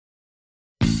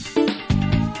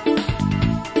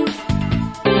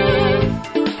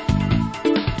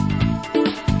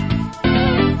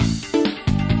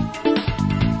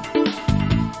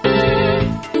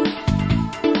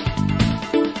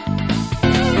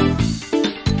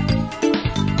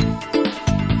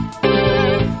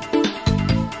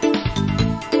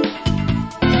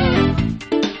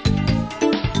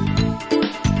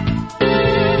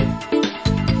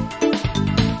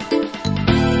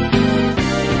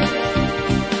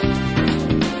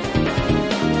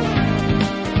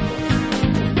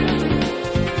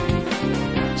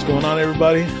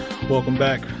everybody? Welcome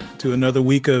back to another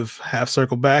week of Half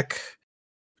Circle Back.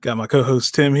 Got my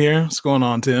co-host Tim here. What's going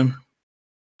on, Tim?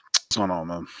 What's going on,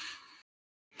 man?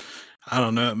 I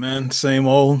don't know, man. Same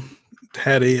old.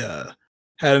 Had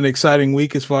an exciting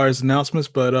week as far as announcements,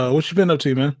 but what you been up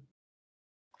to, man?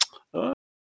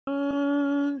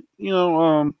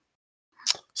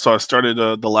 So I started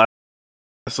The Last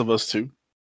of Us 2.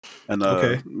 And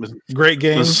okay, great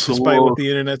game, despite what the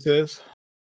internet says.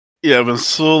 Yeah, I've been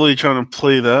slowly trying to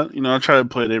play that. I try to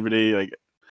play it every day.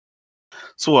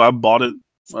 So I bought it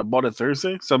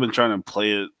Thursday, so I've been trying to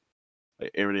play it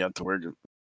every day after work.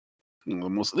 The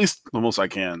most I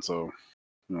can. So,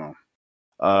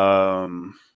 I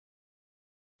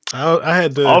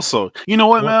had to. Also, you know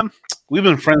what, man? We've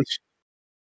been friends.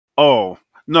 Oh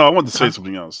no, I want to say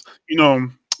something else.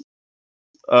 Can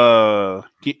you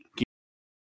hear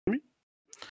me?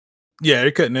 Yeah,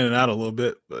 you're cutting in and out a little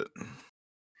bit, but.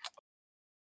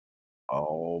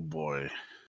 Oh boy.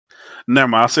 Never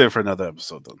mind. I'll say it for another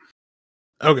episode then.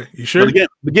 Okay, you sure? The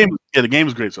game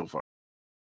is great so far.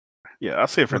 Yeah, I'll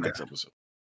say it for the next episode.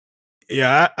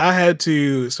 Yeah, I had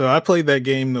to. So I played that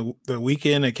game the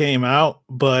weekend it came out,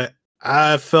 but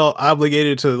I felt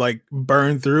obligated to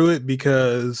burn through it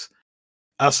because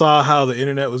I saw how the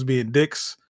internet was being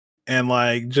dicks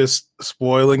and just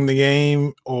spoiling the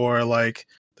game, or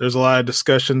there's a lot of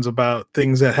discussions about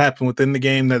things that happen within the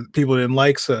game that people didn't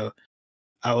like. So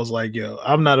I was like, yo,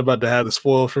 I'm not about to have the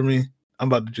spoil for me. I'm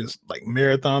about to just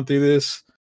marathon through this.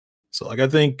 So I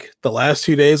think the last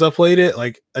 2 days I played it,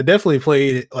 I definitely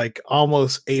played it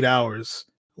almost 8 hours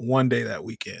one day that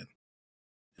weekend.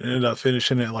 I ended up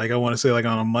finishing it I want to say on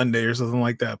a Monday or something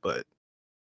like that. But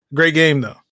great game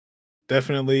though.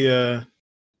 Definitely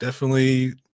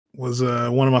was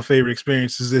one of my favorite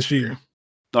experiences this year.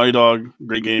 Naughty Dog,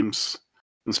 great games.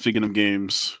 And speaking of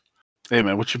games, hey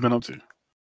man, what you been up to?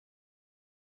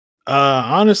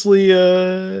 Honestly,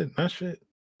 not shit.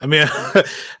 I mean,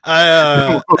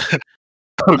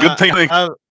 good thing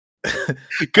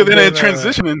they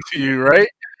transition into you, right?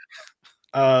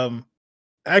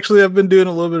 Actually, I've been doing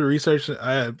a little bit of research.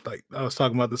 I was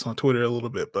talking about this on Twitter a little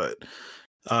bit, but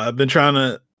I've been trying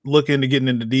to look into getting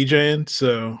into DJing.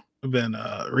 So I've been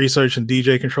researching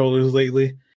DJ controllers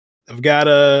lately. I've got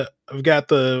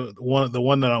the one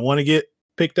that I want to get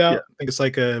picked out. Yeah. I think it's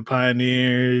a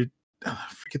Pioneer. I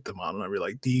forget the model number,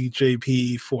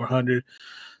 DJP 400,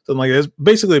 something like that. It's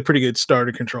basically a pretty good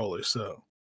starter controller. So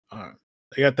I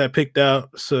got that picked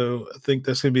out. So I think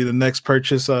that's gonna be the next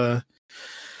purchase I'm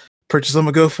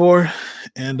gonna go for.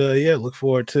 And look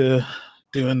forward to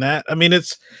doing that. I mean, I've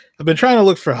been trying to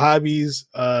look for hobbies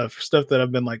for stuff that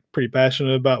I've been pretty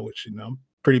passionate about, which I'm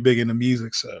pretty big into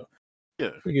music. So yeah,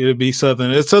 I figured it'd be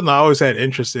something. It's something I always had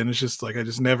interest in. It's just I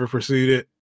just never pursued it.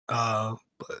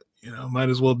 But might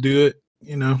as well do it.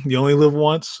 You only live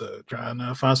once, so try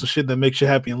and find some shit that makes you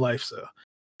happy in life. So,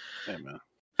 hey man,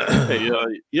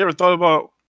 hey, you ever thought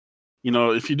about,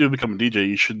 if you do become a DJ,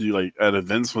 you should do at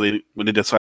events when they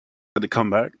decide to come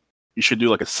back, you should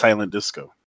do a silent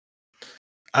disco.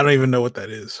 I don't even know what that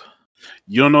is.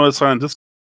 You don't know what a silent disco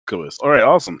is? All right,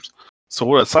 awesome. So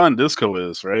what a silent disco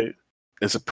is, right?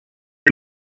 It's a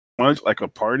much like a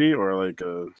party or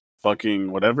a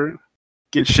fucking whatever,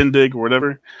 get shindig or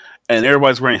whatever, and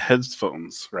everybody's wearing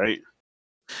headphones, right?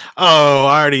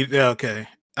 Oh, okay.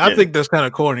 I think that's kind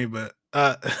of corny, but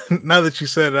now that you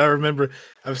said it, I remember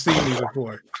I've seen these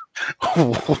before.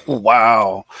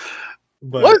 Wow.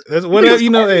 But that's whatever,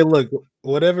 hey, look,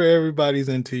 whatever everybody's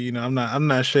into, I'm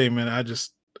not shaming.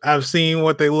 I've seen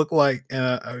what they look like,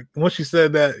 and once you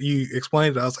said that, you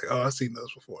explained it, I was like, oh, I've seen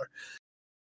those before.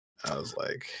 I was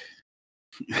like,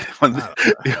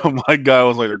 my guy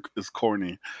was like, it's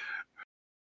corny.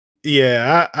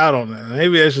 Yeah, I don't know.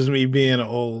 Maybe that's just me being an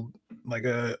old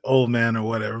man or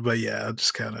whatever. But yeah,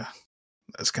 that's kind of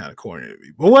corny to me.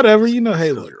 But whatever, hey,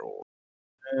 look, you're old.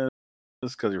 Yeah,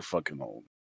 it's because you're fucking old.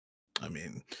 I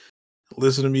mean,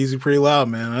 listen to music pretty loud,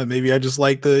 man. Maybe I just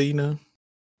like the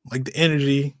the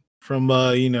energy from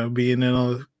being in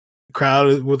a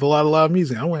crowd with a lot of loud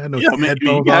music. I don't want to have no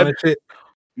headphones on and shit.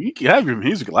 You can have your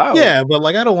music loud. Yeah, but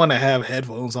I don't want to have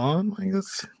headphones on.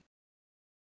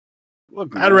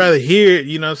 Look, I'd rather hear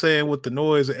it, with the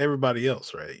noise of everybody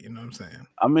else, right? You know what I'm saying?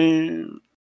 I mean,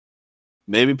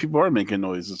 maybe people are making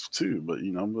noises too, but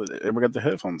but everybody got the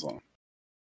headphones on.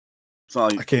 It's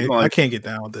not I can't get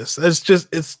down with this.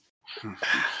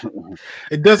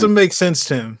 It doesn't make sense,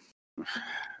 Tim.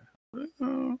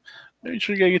 Make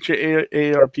sure you gotta get your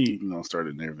AARP,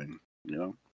 started and everything,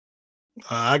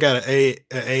 I got an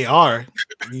AR,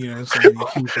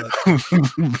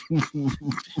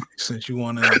 since you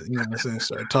want to,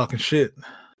 start talking shit.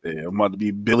 Yeah, I'm about to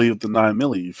be Billy with the 9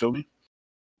 milli. You feel me?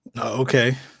 Oh,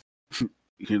 okay.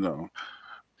 You know.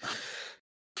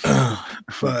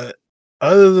 But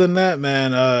other than that,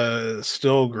 man,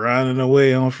 still grinding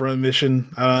away on Front Mission.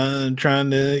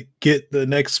 Trying to get the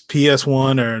next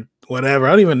PS1 or whatever.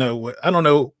 I don't even know what. I don't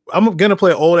know. I'm gonna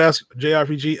play old ass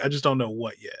JRPG. I just don't know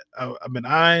what yet. I've been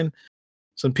eyeing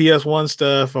some PS1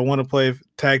 stuff. I want to play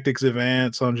Tactics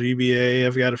Advance on GBA.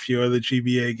 I've got a few other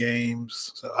GBA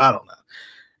games. So I don't know.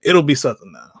 It'll be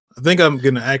something now. I think I'm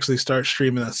gonna actually start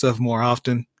streaming that stuff more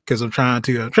often because I'm trying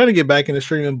to get back into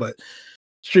streaming, but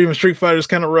streaming Street Fighter is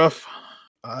kind of rough.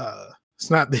 It's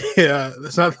not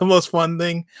the most fun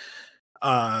thing.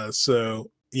 So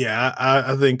yeah,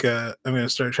 I think I'm gonna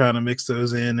start trying to mix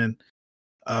those in and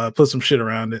put some shit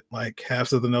around it, like have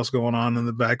something else going on in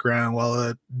the background while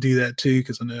I do that too,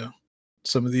 because I know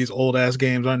some of these old ass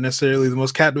games aren't necessarily the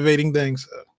most captivating things.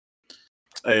 So.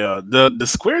 Hey, the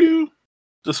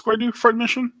Square do Front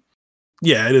Mission?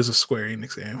 Yeah, it is a Square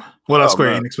Enix game. Well, not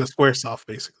Square Enix, but Squaresoft,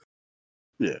 basically.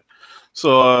 Yeah.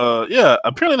 So, yeah,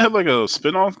 apparently they have like a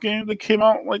spin-off game that came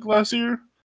out like last year.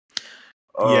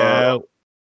 Yeah.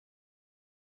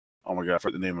 Oh my god, I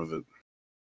forgot the name of it.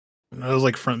 It was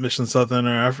like Front Mission something,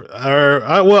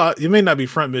 well, it may not be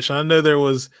Front Mission. I know there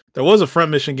was a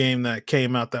Front Mission game that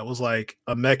came out that was like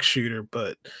a mech shooter,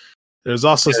 but there's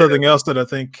also something else that I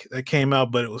think that came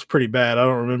out, but it was pretty bad. I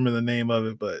don't remember the name of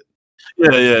it, but yeah,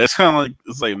 it's kind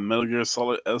of like Metal Gear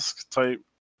Solid-esque type.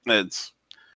 I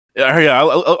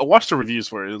watched the reviews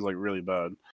for it. It was like really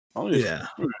bad. Let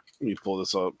me pull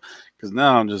this up because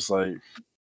now I'm just like,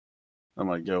 I'm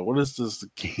like, yo, what is this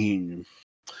game?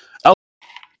 I was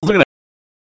looking at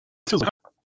it, was like,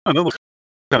 oh, that looks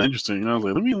kind of interesting. And I was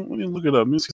like, let me look it up. Let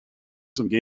me see some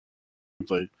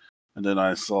gameplay. And then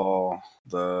I saw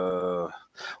the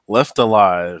Left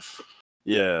Alive.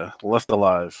 Yeah, Left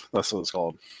Alive. That's what it's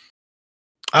called.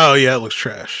 Oh yeah, it looks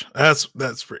trash. That's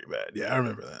pretty bad. Yeah, I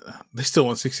remember that. They still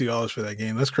want $60 for that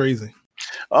game. That's crazy.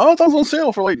 Oh, I thought it was on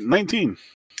sale for like 19.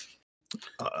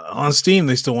 On Steam,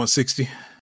 they still want 60.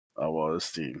 Oh well, it's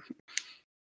Steam.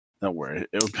 Don't worry.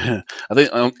 I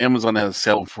think Amazon has a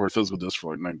sale for physical disc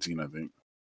for like 19. I think.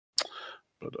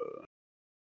 But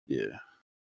yeah.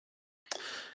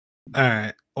 All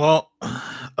right. Well,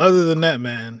 other than that,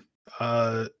 man,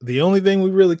 the only thing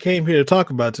we really came here to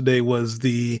talk about today was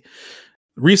the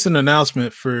recent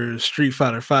announcement for Street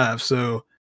Fighter V. So,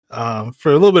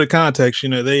 for a little bit of context,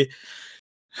 they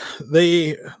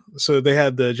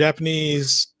had the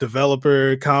Japanese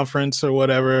developer conference or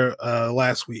whatever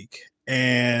last week,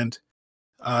 and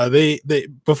they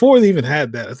before they even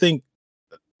had that, I think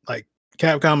like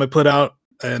Capcom had put out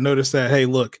a notice that, hey,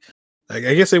 look, like,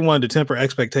 I guess they wanted to temper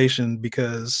expectation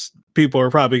because people are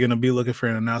probably going to be looking for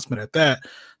an announcement at that.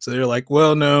 So they're like,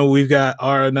 well, no, we've got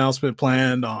our announcement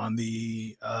planned on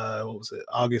the what was it,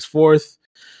 August 4th?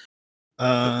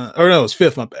 Or no, it was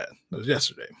 5th, my bad. It was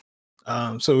yesterday.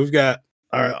 So we've got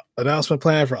our announcement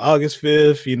planned for August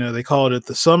 5th. They called it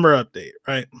the summer update,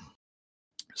 right?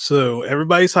 So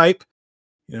everybody's hype.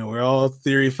 We're all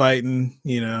theory fighting,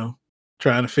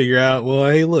 trying to figure out, well,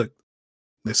 hey, look,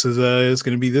 this is it's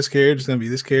going to be this character, it's going to be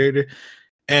this character.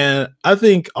 And I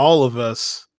think all of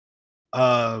us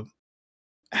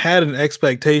had an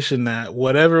expectation that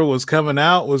whatever was coming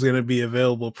out was going to be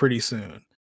available pretty soon.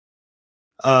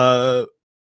 But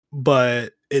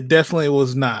it definitely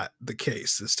was not the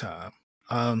case this time.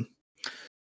 The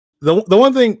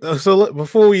one thing, so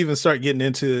before we even start getting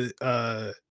into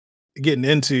the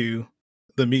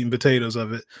meat and potatoes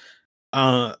of it,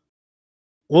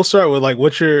 we'll start with like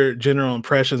what your general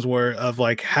impressions were of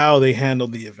like how they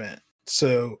handled the event.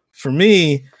 So for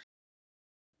me,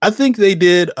 I think they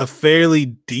did a fairly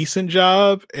decent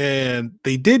job, and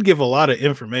they did give a lot of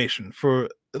information for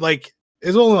like,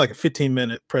 it's only like a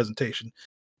 15-minute presentation,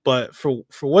 but for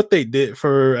what they did,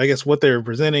 for I guess what they were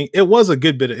presenting, it was a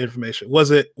good bit of information.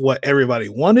 Was it what everybody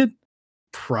wanted?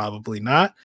 Probably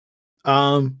not.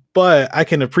 But I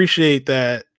can appreciate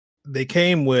that they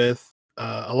came with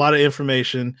a lot of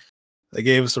information. They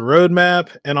gave us a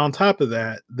roadmap, and on top of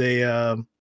that,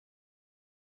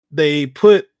 they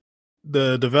put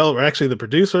the developer, actually the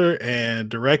producer and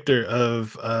director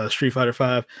of Street Fighter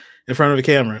V, in front of a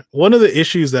camera. One of the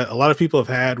issues that a lot of people have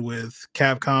had with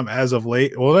Capcom as of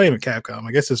late, well, not even Capcom,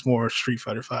 I guess it's more Street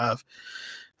Fighter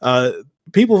V.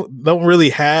 People don't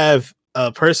really have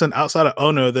a person outside of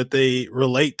Ono that they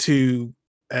relate to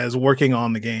as working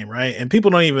on the game, right? And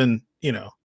people don't even,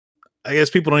 I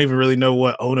guess people don't even really know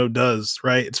what Ono does,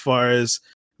 right? As far as,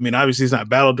 I mean, obviously he's not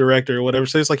battle director or whatever,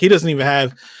 so it's like he doesn't even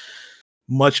have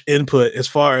much input as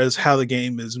far as how the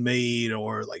game is made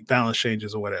or like balance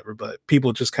changes or whatever. But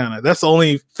people just kind of, that's the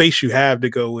only face you have to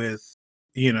go with,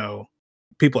 you know,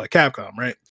 people at Capcom,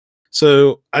 right?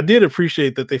 So I did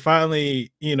appreciate that they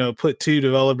finally, you know, put two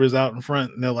developers out in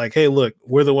front and they're like, hey, look,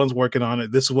 we're the ones working on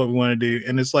it. This is what we want to do.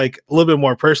 And it's like a little bit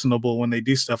more personable when they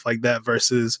do stuff like that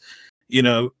versus, you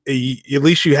know, at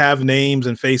least you have names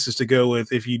and faces to go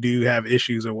with if you do have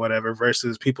issues or whatever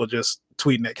versus people just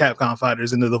tweeting at Capcom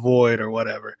Fighters into the void or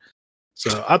whatever.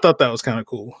 So I thought that was kind of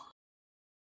cool.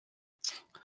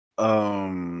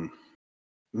 No,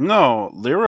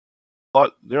 they're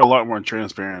a lot more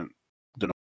transparent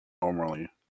than normally,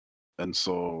 and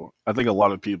so I think a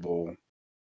lot of people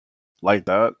like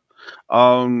that.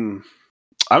 I mean,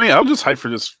 I'm just hyped for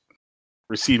just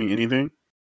receiving anything,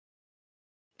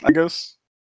 I guess.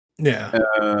 Yeah.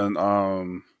 And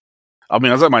I mean,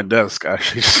 I was at my desk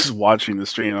actually just watching the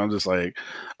stream. I'm just like,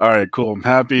 all right, cool. I'm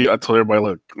happy. I told everybody,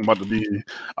 look, I'm about to be.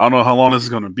 I don't know how long this is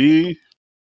gonna be,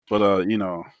 but you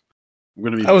know, I'm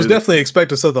gonna be. I was definitely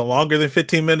expecting something longer than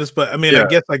 15 minutes, but I mean, I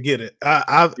guess I get it.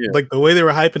 I like the way they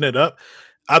were hyping it up.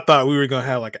 I thought we were gonna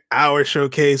have like an hour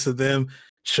showcase of them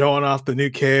showing off the new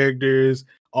characters,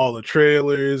 all the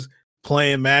trailers,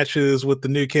 playing matches with the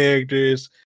new characters.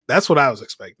 That's what I was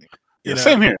expecting. You know?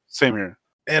 Same here.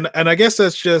 And I guess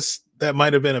that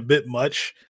might have been a bit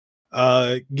much,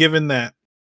 given that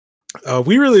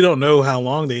we really don't know how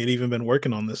long they had even been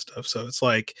working on this stuff. So it's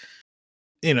like,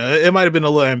 you know, it might have been a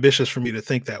little ambitious for me to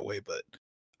think that way, but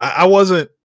I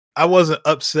wasn't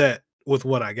upset with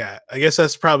what I got. I guess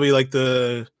that's probably like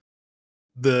the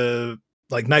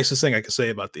like nicest thing I could say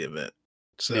about the event.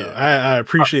 So I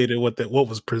appreciated what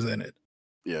was presented.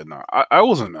 Yeah, no, I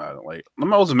wasn't mad. Like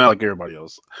I wasn't mad like everybody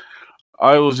else.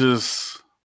 I was just,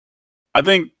 I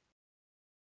think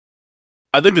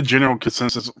the general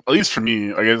consensus, at least for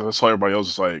me, I guess I saw everybody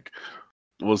else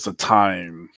was the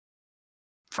time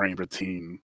frame for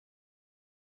team.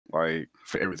 Like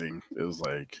for everything, it was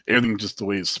like everything just the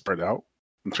way it's spread out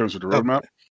in terms of the roadmap.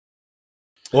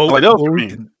 Well, like that was for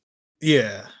me.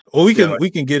 Well, we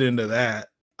can get into that.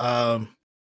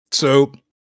 So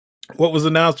what was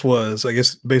announced was, I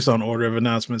guess, based on order of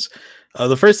announcements,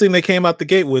 the first thing they came out the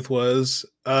gate with was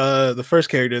the first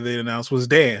character they announced was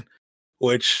Dan,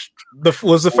 which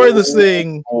was the furthest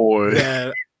thing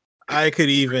that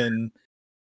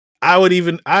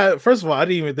first of all, I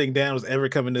didn't even think Dan was ever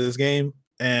coming to this game,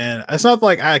 and it's not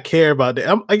like I care about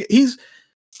Dan. He's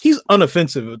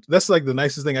unoffensive. That's like the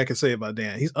nicest thing I can say about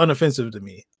Dan. He's unoffensive to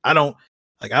me.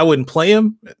 I wouldn't play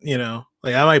him, you know,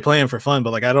 like I might play him for fun,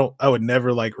 but like I would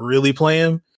never like really play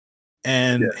him.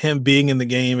 And him being in the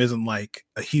game isn't like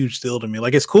a huge deal to me.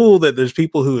 Like it's cool that there's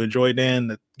people who enjoy Dan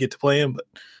that get to play him, but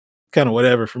kind of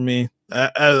whatever for me.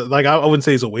 I wouldn't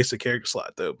say he's a wasted character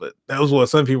slot though, but that was what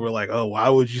some people were like, oh, why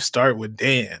would you start with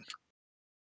Dan?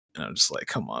 And I'm just like,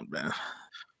 come on, man.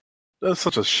 That's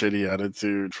such a shitty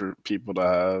attitude for people to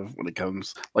have when it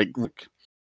comes. Like, look,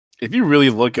 if you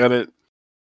really look at it,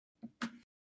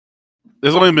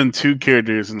 there's only been two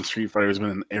characters in Street Fighter who's been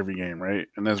in every game, right?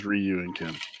 And that's Ryu and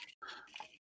Ken.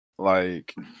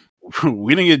 Like,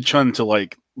 we didn't get Chun to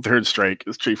like Third Strike,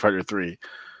 Street Fighter 3.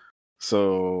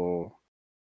 So,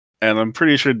 and I'm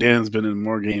pretty sure Dan's been in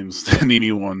more games than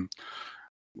anyone,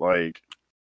 like,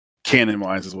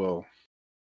 canon-wise as well.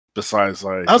 Besides,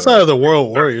 like outside of the World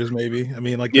Warriors, maybe. I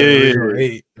mean, like the original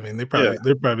 8. I mean, they're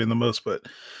probably in the most, but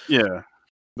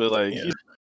but like he's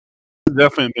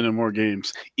definitely been in more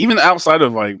games, even outside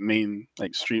of like main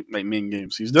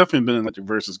games. He's definitely been in like the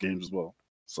versus games as well.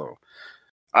 So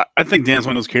I think Dan's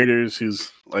one of those characters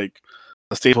who's like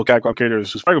a staple Capcom character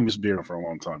who's probably gonna be here for a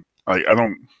long time. Like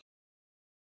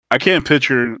I can't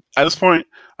picture at this point.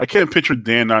 I can't picture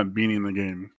Dan not being in the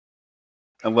game.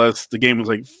 Unless the game was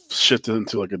like shifted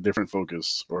into like a different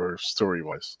focus or story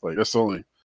wise, like that's the only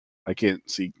I can't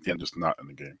see Dan just not in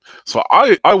the game. So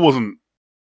I wasn't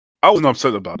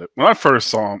upset about it when I first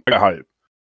saw him. I got hyped.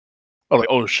 I was like,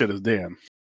 oh shit, it's Dan,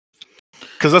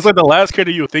 because that's like the last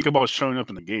character you would think about showing up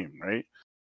in the game, right?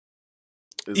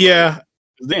 It's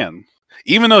it's Dan.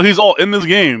 Even though he's all in this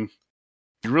game,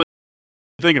 you really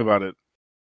think about it,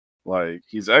 like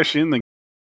he's actually in the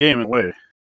game in a way.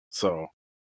 So.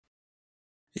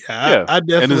 Yeah, I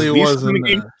definitely wasn't.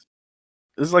 This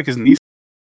is like his niece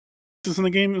is in the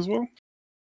game as well.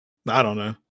 I don't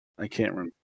know. I can't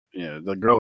remember. Yeah, the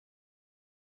girl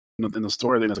in the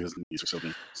store, I think that's like his niece or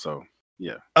something. So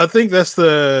yeah, I think that's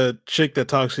the chick that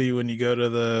talks to you when you go to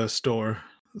the store.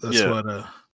 That's what.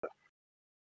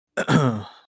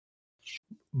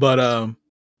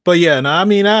 But yeah, no, I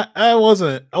mean, I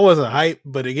wasn't hyped,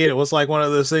 but again, it was like one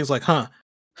of those things, like,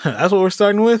 that's what we're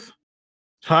starting with.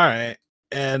 All right.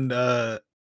 and the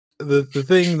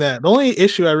thing that the only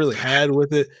issue I really had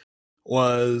with it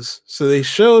was so they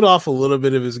showed off a little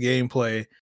bit of his gameplay,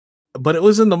 but it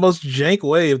was in the most jank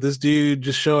way of this dude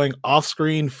just showing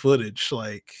off-screen footage,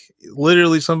 like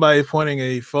literally somebody pointing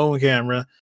a phone camera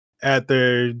at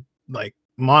their like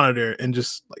monitor and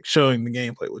just like showing the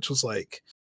gameplay, which was like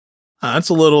it's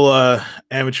a little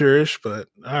amateurish, but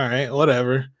all right,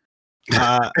 whatever.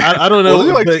 I don't know. Was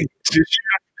it like but,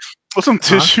 put some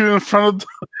tissue in front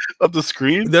of the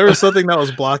screen? There was something that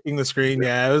was blocking the screen.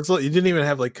 Yeah, it was like you didn't even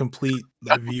have like complete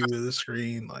view of the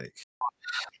screen. Like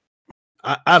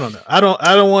I don't know. I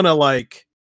don't want to like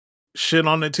shit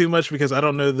on it too much because I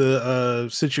don't know the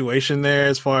situation there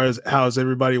as far as how is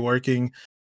everybody working.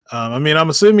 I mean, I'm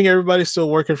assuming everybody's still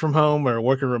working from home or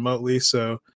working remotely,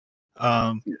 so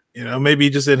maybe he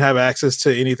just didn't have access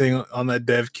to anything on that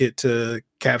dev kit to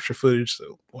capture footage.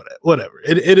 So whatever.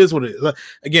 It is what it is.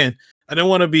 Again, I don't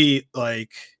want to be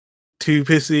like too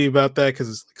pissy about that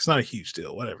because it's not a huge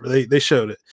deal. Whatever. They showed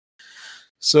it.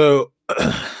 So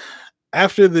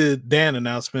after the Dan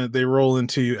announcement, they roll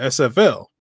into SFL.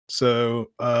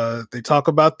 So they talk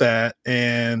about that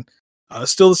and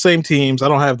still the same teams. I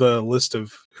don't have the list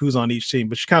of who's on each team,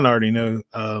 but you kind of already know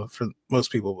for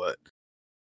most people. But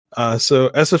so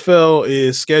SFL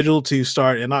is scheduled to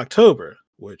start in October,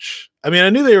 which I mean,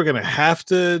 I knew they were going to have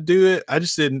to do it. I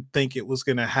just didn't think it was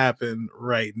going to happen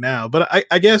right now. But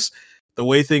I guess the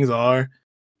way things are,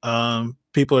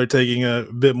 people are taking a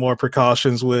bit more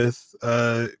precautions with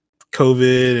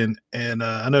COVID, and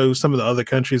I know some of the other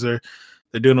countries they're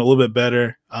doing a little bit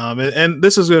better. And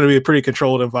this is going to be a pretty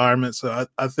controlled environment, so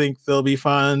I think they'll be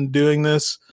fine doing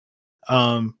this.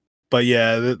 But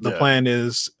yeah, the plan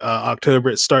is October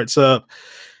it starts up,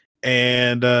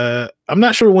 and I'm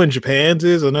not sure when Japan's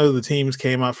is. I know the teams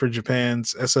came out for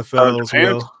Japan's SFL as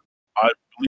well. I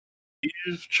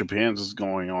believe Japan's is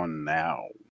going on now.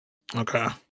 Okay.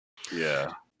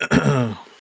 Yeah. I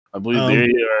believe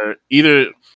they are either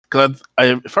because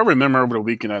if I remember over the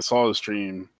weekend I saw the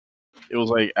stream, it was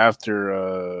like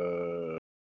after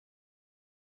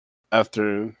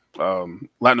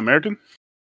Latin American.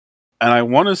 And I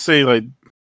want to say, like,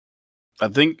 I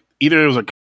think either it was a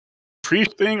pre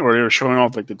thing or they were showing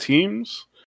off like the teams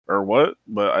or what.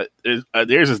 But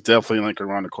theirs is definitely like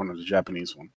around the corner, the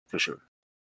Japanese one for sure.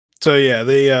 So yeah,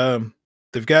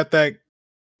 they've got that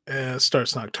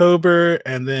starts in October,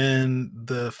 and then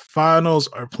the finals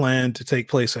are planned to take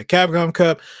place at Capcom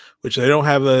Cup, which they don't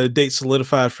have a date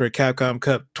solidified for Capcom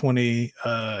Cup 20.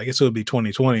 I guess it would be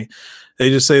 2020. They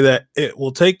just say that it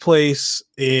will take place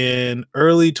in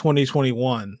early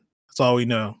 2021. That's all we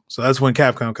know. So that's when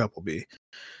Capcom Cup will be.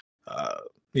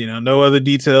 No other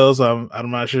details. I'm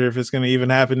not sure if it's going to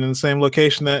even happen in the same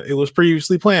location that it was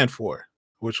previously planned for,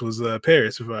 which was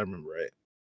Paris, if I remember right.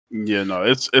 Yeah, no,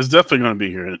 it's definitely going to be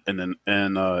here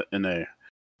in there.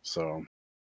 So,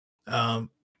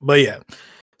 but yeah,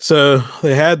 so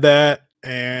they had that,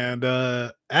 and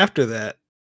after that,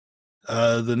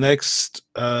 the next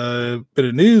bit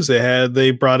of news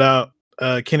they brought out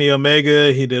Kenny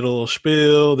Omega. He did a little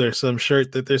spiel. There's some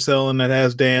shirt that they're selling that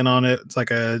has Dan on it. It's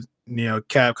like a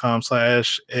Capcom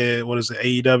 / what is it,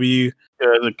 AEW?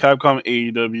 Yeah, the Capcom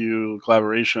AEW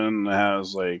collaboration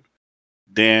has like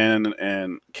Dan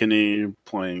and Kenny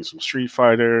playing some Street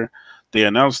Fighter. They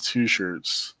announced 2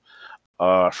 shirts.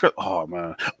 I forgot. Oh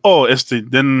man. Oh,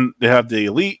 then they have the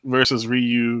Elite versus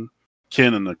Ryu,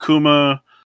 Ken, and Akuma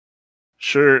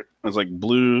shirt. It's like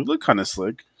blue, look kind of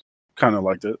slick. Kind of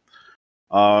liked it.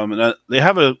 And they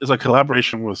have it's a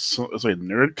collaboration with it's like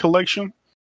Nerd Collection,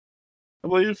 I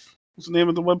believe. What's the name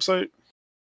of the website?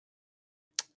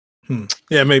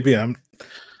 Yeah, maybe.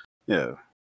 Yeah.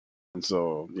 And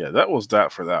so, yeah, that was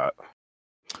that for that.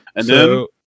 And then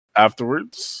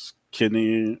afterwards,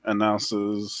 Kenny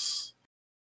announces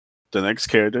the next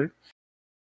character.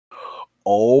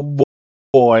 Oh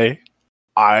boy,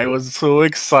 I was so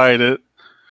excited.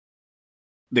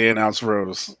 They announced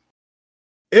Rose.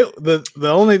 The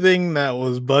only thing that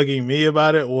was bugging me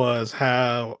about it was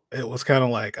how it was kind of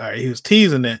like, all right, he was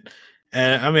teasing it.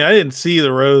 And I mean, I didn't see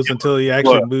the Rose until he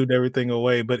actually moved everything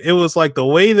away. But it was like the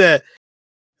way that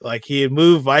like he had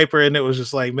moved Viper, and it was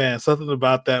just like, man, something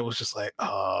about that was just like,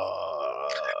 oh.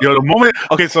 The moment.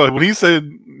 Okay, so when he said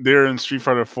they're in Street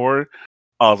Fighter 4,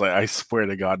 I was like, I swear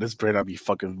to God, this better not be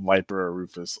fucking Viper or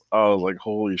Rufus. I was like,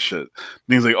 holy shit. And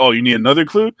he's like, oh, you need another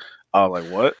clue? I was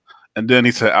like, what? And then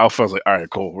he said Alpha. I was like, all right,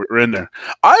 cool, we're in there.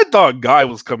 I thought Guy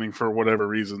was coming for whatever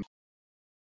reason.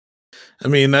 I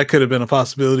mean, that could have been a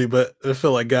possibility, but I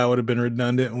feel like Guy would have been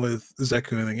redundant with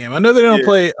Zeku in the game. I know they don't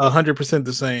play 100%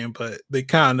 the same, but they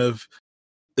kind of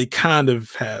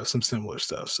have some similar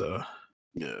stuff. So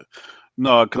Yeah.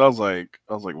 No, because I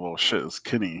was like, well, shit, it's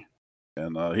Kenny,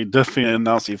 and he definitely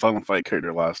announced the Final Fight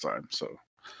character last time. So,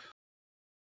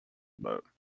 but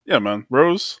yeah, man,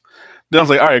 Rose. Then I was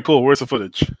like, all right, cool. Where's the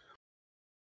footage?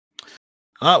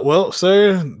 Well,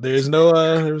 sir, there was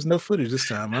no footage this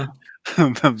time, huh?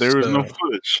 There was no So,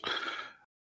 footage.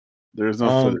 There's no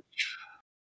um, footage.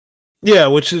 yeah,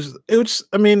 which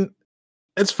I mean,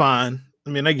 it's fine. I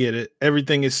mean, I get it.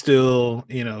 Everything is still,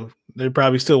 they're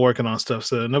probably still working on stuff.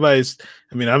 So nobody's.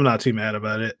 I mean, I'm not too mad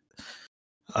about it.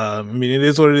 I mean, it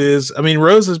is what it is. I mean,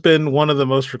 Rose has been one of the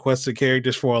most requested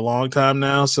characters for a long time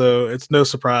now, so it's no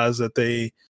surprise that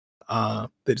they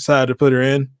decided to put her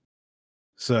in.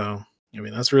 So, I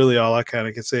mean, that's really all I kind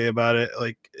of can say about it.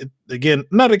 Like, again,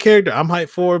 not a character I'm hyped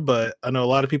for, but I know a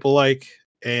lot of people like,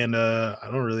 and I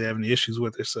don't really have any issues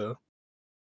with her. So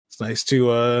it's nice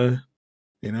to,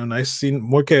 nice to see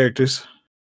more characters.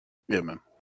 Yeah, man.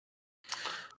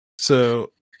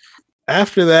 So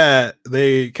after that,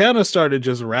 they kind of started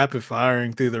just rapid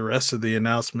firing through the rest of the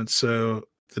announcements. So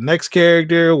the next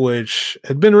character, which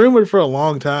had been rumored for a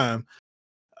long time,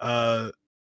 uh,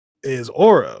 is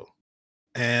Oro.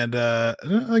 And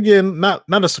again, not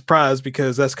a surprise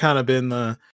because that's kind of been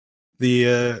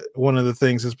the one of the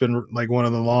things that's been like one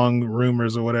of the long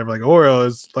rumors or whatever. Like Oro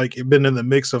is like been in the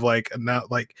mix of like now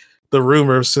like the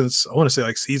rumor since I want to say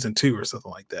like season 2 or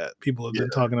something like that. People have been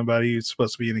talking about he's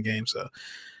supposed to be in the game. So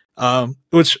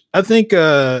which I think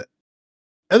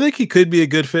he could be a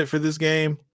good fit for this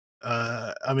game.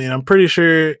 I mean, I'm pretty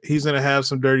sure he's gonna have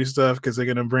some dirty stuff because they're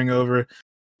gonna bring over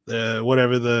the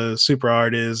whatever the super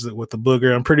art is with the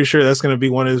booger. I'm pretty sure that's gonna be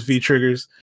one of his V triggers.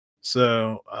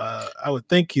 So I would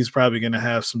think he's probably gonna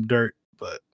have some dirt,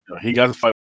 but He got to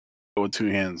fight with 2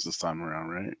 hands this time around,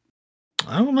 right?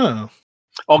 I don't know.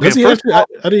 Okay, Does he first of all,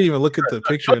 I didn't even look at the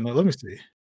picture. No, let me see.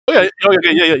 yeah,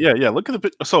 yeah. Look at the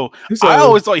picture. So He's I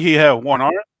always thought he had one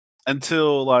arm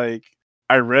until like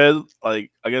I read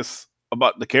like I guess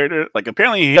about the character. Like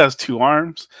apparently he has 2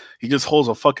 arms. He just holds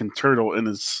a fucking turtle in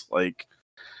his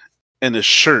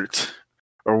shirt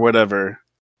or whatever,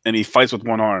 and he fights with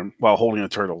one arm while holding a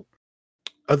turtle.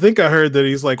 I think I heard that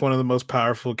he's like one of the most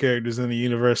powerful characters in the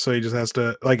universe. So he just has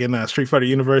to like in that Street Fighter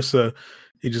universe. So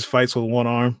he just fights with one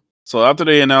arm. So after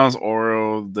they announced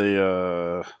Oro, they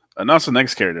announced the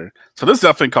next character. So this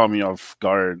definitely caught me off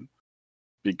guard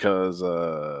because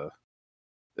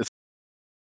it's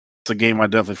a game I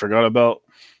definitely forgot about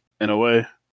in a way.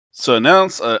 So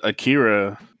announce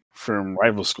Akira from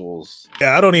Rival Schools.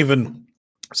 Yeah, I don't even.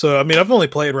 So I mean, I've only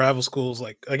played Rival Schools.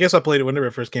 Like I guess I played it whenever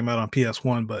it first came out on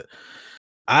PS1, but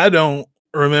I don't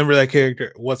remember that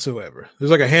character whatsoever.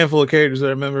 There's like a handful of characters that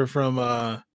I remember from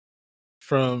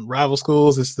Rival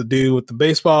Schools. It's the dude with the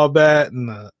baseball bat, and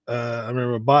I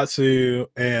remember Batsu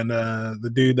and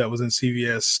the dude that was in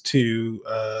CVS 2,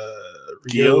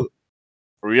 Rio.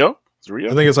 Rio? Is it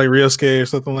Rio? I think it's like Ryosuke or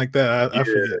something like that. I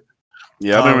forget.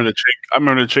 Yeah, I remember the chick. I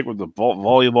remember the chick with the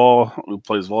volleyball who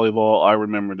plays volleyball. I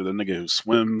remember the nigga who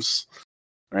swims,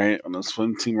 right, on the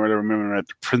swim team. Right, I remember the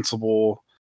principal.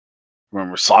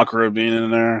 Remember Sakura being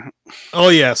in there. Oh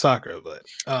yeah, Sakura, but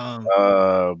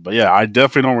yeah, I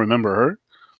definitely don't remember her.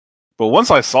 But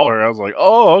once I saw her, I was like,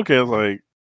 oh, okay. I was like,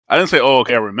 I didn't say, oh,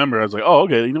 okay, I remember. I was like, oh,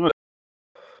 okay. You know what?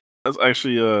 That's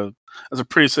actually that's a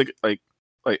pretty sick like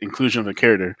inclusion of a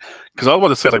character. Because I was about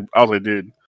to say, like, I was like,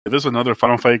 dude, if it's another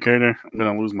Final Fight character, I'm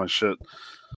gonna lose my shit.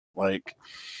 Like,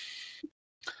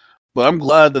 but I'm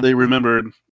glad that they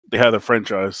remembered they had a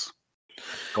franchise.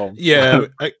 Called yeah,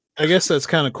 I guess that's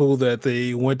kind of cool that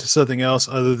they went to something else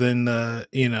other than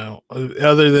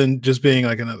other than just being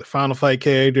like another Final Fight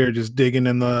character, just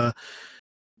digging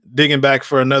back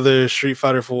for another Street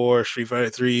Fighter 4, Street Fighter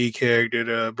 3 character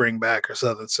to bring back or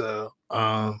something. So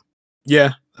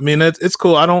yeah, I mean it's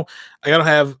cool. I don't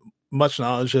have much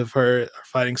knowledge of her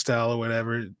fighting style or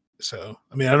whatever. So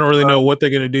I mean I don't really know what they're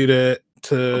gonna do to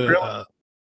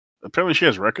apparently she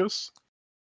has Rekkas.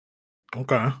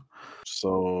 Okay.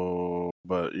 So,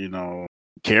 but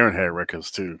Karen had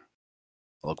Rekkas too.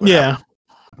 Yeah.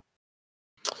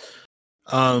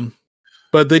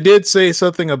 But they did say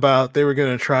something about they were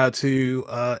going to try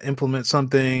to implement some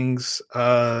things,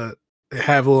 have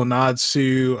little nods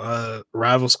to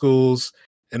Rival Schools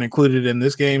and include it in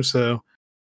this game. So,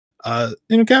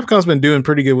 Capcom's been doing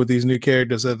pretty good with these new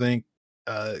characters. I think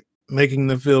making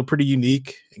them feel pretty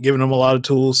unique, giving them a lot of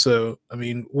tools. So, I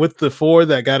mean, with the 4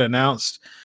 that got announced,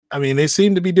 I mean, they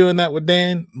seem to be doing that with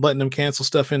Dan, letting them cancel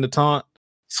stuff into taunt.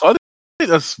 So I think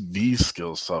that's V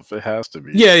skill stuff. It has to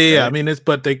be. Yeah. Right? I mean, it's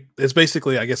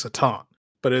basically, I guess, a taunt,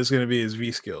 but it's going to be his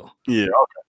V skill. Yeah.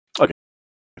 Okay.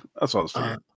 That's what I was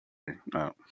figuring.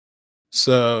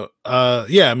 So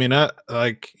yeah, I mean, I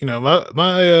like,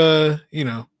 my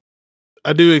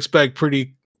I do expect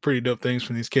pretty dope things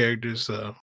from these characters.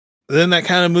 So then that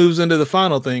kind of moves into the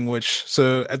final thing, which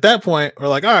so at that point we're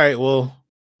like, all right, well,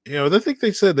 I think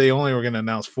they said they only were going to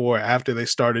announce 4 after they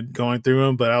started going through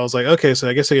them, but I was like, okay, so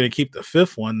I guess they're going to keep the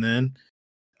 5th one then.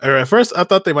 Or at first I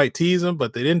thought they might tease them,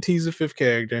 but they didn't tease the 5th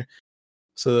character.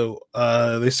 So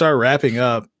they start wrapping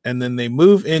up, and then they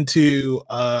move into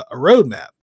a roadmap.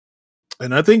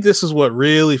 And I think this is what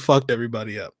really fucked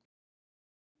everybody up.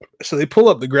 So they pull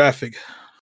up the graphic,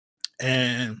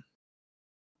 and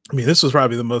I mean, this was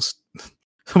probably the most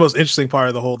interesting part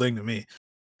of the whole thing to me.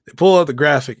 They pull out the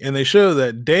graphic and they show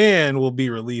that Dan will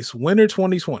be released winter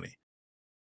 2020,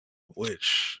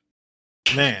 which,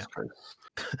 man,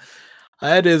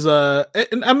 that is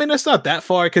and I mean, it's not that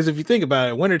far because if you think about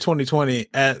it, winter 2020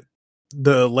 at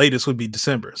the latest would be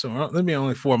December, so that'd be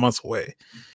only 4 months away.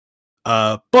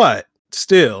 But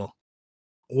still,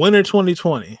 winter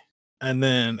 2020, and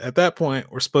then at that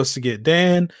point, we're supposed to get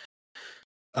Dan,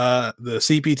 the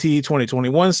CPT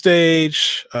 2021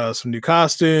 stage, some new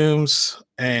costumes,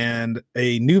 and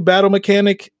a new battle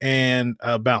mechanic and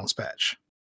a balance patch.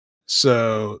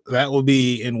 So that will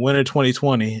be in winter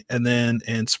 2020, and then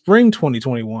in spring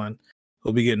 2021,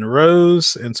 we'll be getting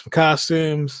Rose and some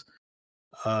costumes.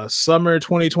 Summer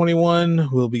 2021,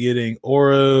 we'll be getting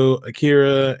Oro,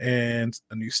 Akira, and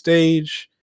a new stage.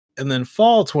 And then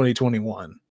fall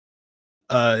 2021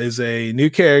 is a new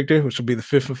character, which will be the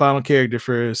 5th and final character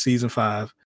for season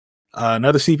 5.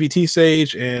 Another CPT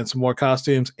stage and some more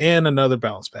costumes and another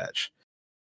balance patch.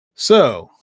 So,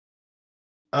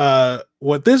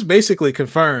 what this basically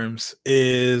confirms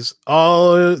is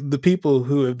all the people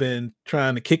who have been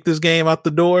trying to kick this game out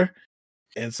the door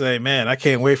and say, man, I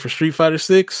can't wait for Street Fighter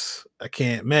 6. I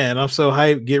can't, man, I'm so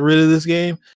hyped. Get rid of this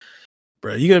game.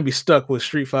 Bro, you're going to be stuck with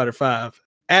Street Fighter 5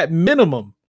 at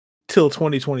minimum till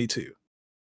 2022.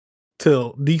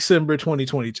 Till December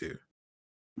 2022.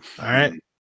 All right.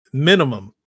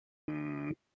 Minimum.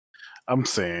 I'm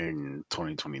saying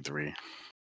 2023.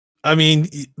 I mean,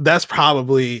 that's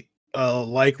probably a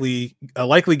likely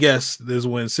guess is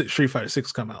when Street Fighter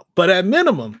 6 come out. But at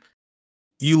minimum,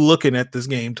 you looking at this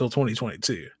game till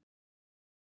 2022.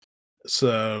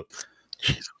 So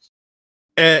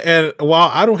and while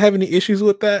I don't have any issues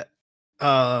with that,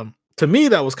 to me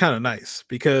that was kind of nice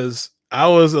because I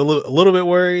was a little bit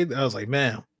worried. I was like,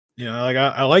 man, like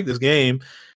I like this game.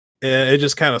 And it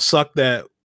just kind of sucked that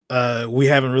we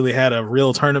haven't really had a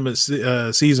real tournament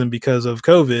season because of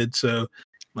COVID. So,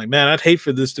 like, man, I'd hate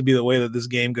for this to be the way that this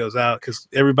game goes out because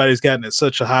everybody's gotten at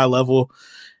such a high level,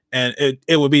 and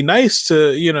it would be nice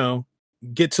to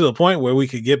get to the point where we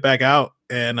could get back out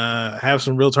and have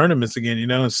some real tournaments again,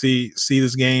 and see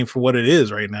this game for what it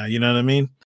is right now. You know what I mean?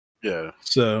 Yeah.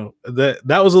 So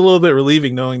that was a little bit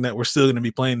relieving knowing that we're still going to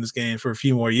be playing this game for a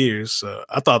few more years. So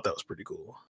I thought that was pretty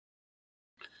cool.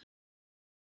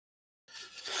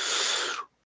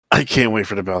 I can't wait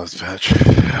for the balance patch.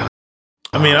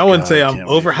 I mean, I wouldn't say I'm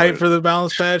overhyped for the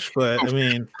balance patch, but I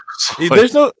mean,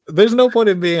 there's no point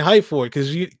in being hyped for it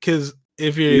because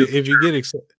if you get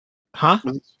excited, huh?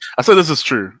 I said this is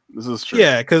true.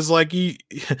 Yeah, because like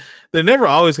they're never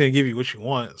always gonna give you what you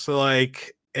want. So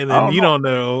like, and then you don't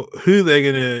know who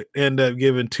they're gonna end up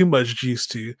giving too much juice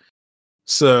to.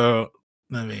 So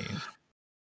I mean,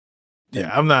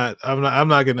 yeah, I'm not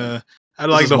gonna. I'd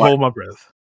like to hold my breath.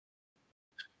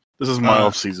 This is my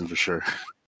off season for sure.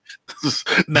 This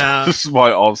is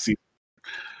my off season.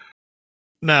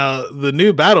 Now, the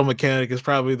new battle mechanic is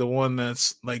probably the one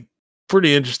that's like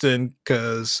pretty interesting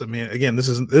because I mean, again, this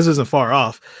isn't far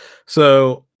off.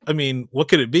 So, I mean, what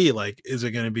could it be? Like, is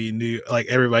it going to be new? Like,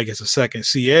 everybody gets a second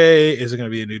CA? Is it going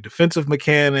to be a new defensive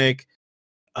mechanic?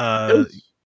 It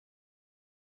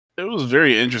was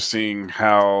very interesting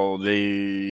how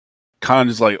they kind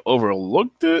of just like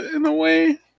overlooked it in a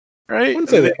way. Right? I wouldn't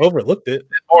say they overlooked it.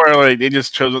 Or like they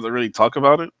just chose not to really talk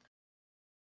about it.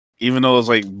 Even though it was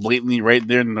like blatantly right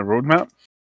there in the roadmap.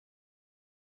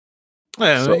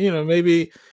 Yeah, so,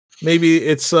 maybe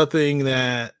it's something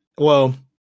that, well,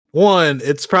 one,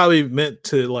 it's probably meant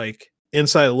to like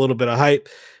incite a little bit of hype.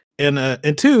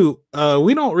 And two,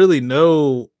 we don't really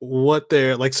know what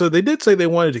they're like. So they did say they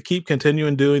wanted to keep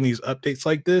continuing doing these updates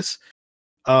like this.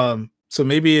 So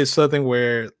maybe it's something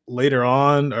where later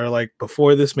on or like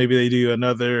before this, maybe they do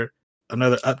another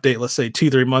update, let's say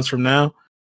 2-3 months from now.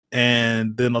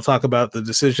 And then they'll talk about the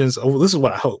decisions. Oh, this is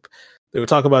what I hope. They would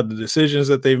talk about the decisions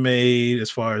that they've made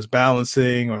as far as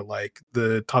balancing or like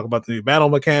talk about the new battle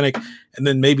mechanic and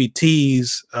then maybe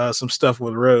tease some stuff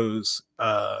with Rose.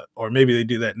 Or maybe they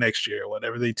do that next year or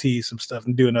whatever. They tease some stuff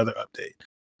and do another update.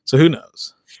 So who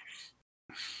knows?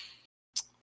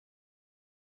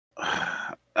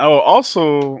 Oh,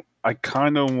 also, I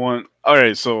kind of want. All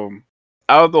right, so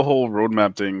out of the whole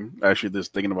roadmap thing, actually,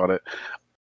 just thinking about it,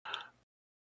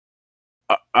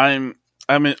 I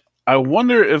mean, I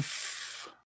wonder if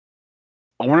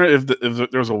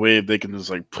if there's a way they can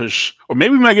just like push, or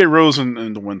maybe we might get Rose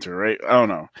in the winter, right? I don't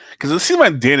know, because it seems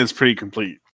like Dan is pretty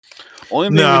complete.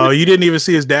 Only thing you didn't even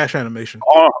see his dash animation.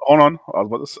 Oh, hold on, I was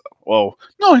about to say, well,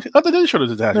 no, I thought they did show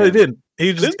the dash. No, he didn't.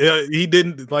 He just he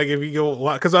didn't like if you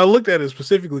go because I looked at it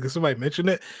specifically because somebody mentioned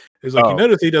it. It's like you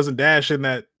notice he doesn't dash in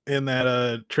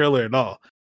that trailer at all.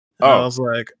 And I was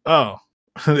like, oh,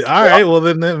 all right. Well,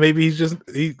 then maybe he's just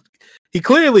he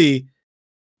clearly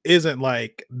isn't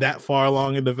like that far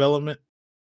along in development.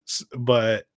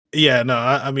 But yeah, no,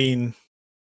 I mean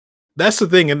that's the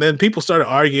thing. And then people started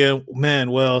arguing,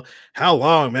 man, well, how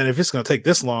long, man? If it's gonna take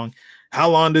this long, how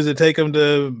long does it take him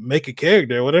to make a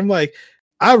character? What I'm like,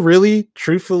 I really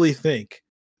truthfully think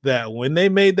that when they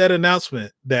made that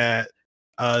announcement that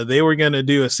they were gonna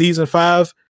do a season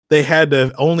 5, they had to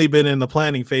have only been in the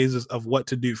planning phases of what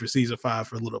to do for season 5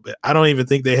 for a little bit. I don't even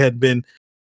think they had been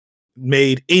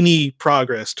made any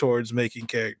progress towards making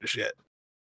characters yet.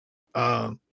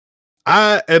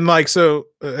 I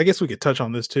guess we could touch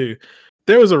on this too.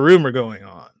 There was a rumor going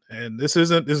on, and this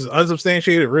is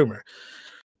unsubstantiated rumor,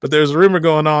 but there's a rumor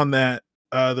going on that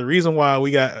the reason why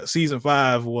we got season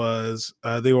 5 was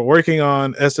they were working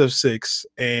on SF6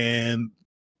 and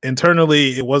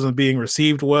internally it wasn't being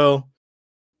received well,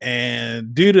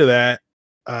 and due to that,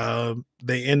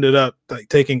 they ended up like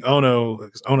taking Ono.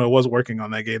 Because Ono was working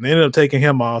on that game. They ended up taking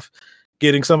him off,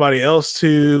 getting somebody else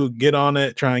to get on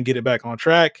it, try and get it back on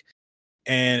track.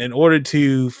 And in order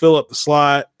to fill up the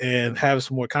slot and have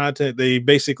some more content, they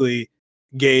basically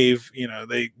gave,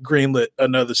 they greenlit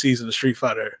another season of Street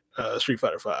Fighter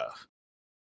 5.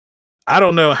 I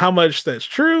don't know how much that's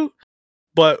true,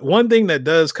 but one thing that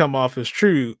does come off as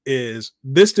true is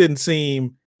this didn't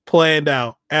seem planned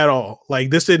out at all.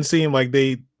 Like this didn't seem like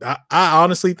I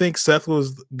honestly think Seth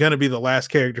was going to be the last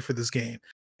character for this game.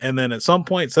 And then at some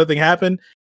point something happened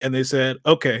and they said,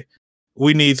 okay,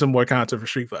 we need some more content for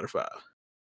Street Fighter 5.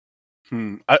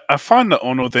 I find the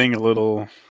Ono thing a little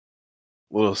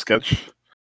sketch,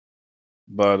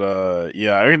 but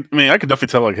yeah, I mean, I could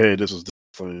definitely tell like, hey, this was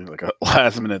definitely like a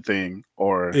last minute thing,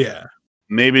 or yeah,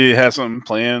 maybe it has something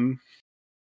planned,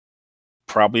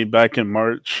 probably back in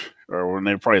March or when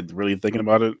they're probably really thinking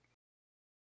about it.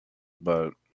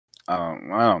 But I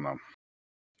don't know.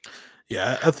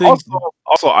 Yeah, I think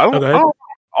also I don't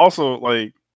also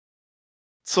like.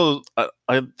 So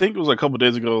I think it was a couple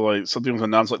days ago, like something was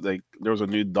announced, like there was a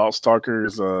new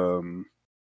Darkstalkers,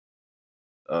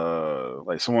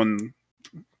 like someone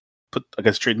put, I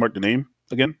guess, trademarked the name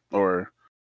again, or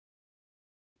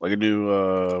like a new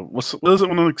what is it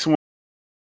when like someone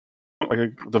like a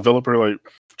developer like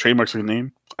trademarks their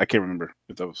name? I can't remember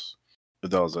if that was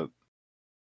it.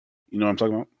 You know what I'm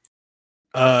talking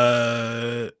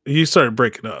about? You started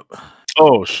breaking up.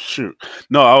 Oh shoot!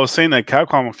 No, I was saying that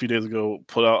Capcom a few days ago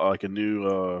put out like a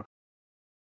new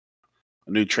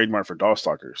trademark for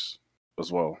Darkstalkers as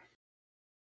well.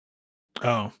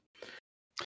 Oh,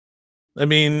 I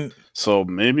mean, so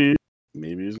maybe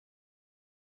it's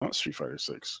not Street Fighter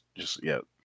 6 just yet.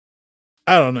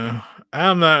 I don't know.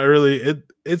 I'm not really.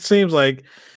 It seems like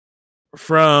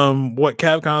from what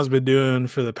Capcom's been doing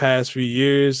for the past few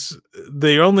years,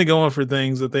 they're only going for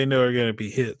things that they know are going to be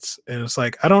hits. And it's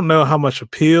like, I don't know how much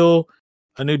appeal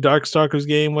a new Darkstalkers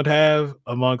game would have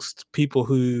amongst people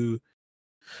who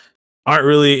aren't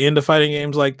really into fighting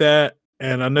games like that.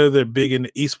 And I know they're big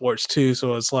into esports too.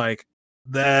 So it's like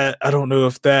that. I don't know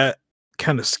if that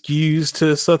kind of skews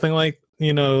to something like,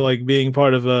 like being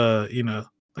part of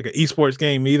like an esports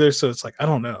game either. So it's like, I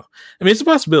don't know. I mean, it's a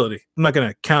possibility. I'm not going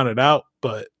to count it out,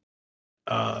 but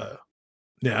yeah,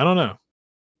 I don't know.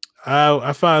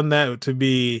 I find that to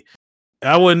be,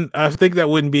 I think that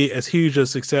wouldn't be as huge a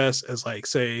success as like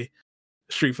say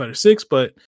Street Fighter 6,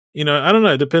 but I don't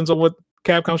know. It depends on what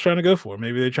Capcom's trying to go for.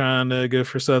 Maybe they're trying to go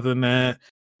for something that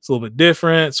it's a little bit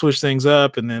different, switch things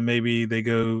up, and then maybe they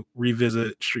go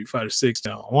revisit Street Fighter 6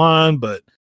 down the line. But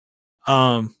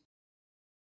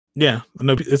yeah, I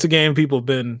know it's a game people have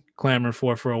been clamoring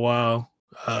for a while.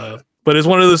 But it's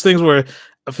one of those things where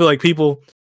I feel like people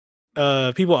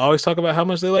always talk about how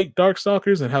much they like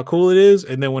Darkstalkers and how cool it is,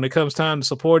 and then when it comes time to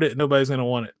support it, nobody's gonna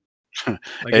want it.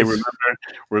 Like hey,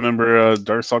 remember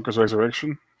Darkstalkers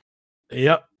Resurrection?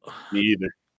 Yep. Me either.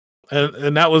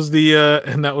 And that was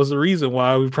the reason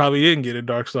why we probably didn't get a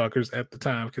Darkstalkers at the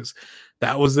time, because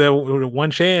that was the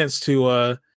one chance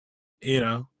to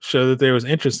show that there was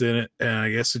interest in it. And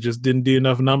I guess it just didn't do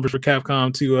enough numbers for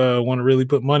Capcom to want to really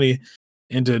put money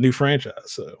into a new franchise.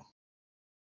 So,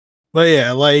 but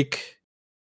yeah, like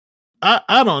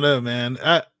I don't know, man.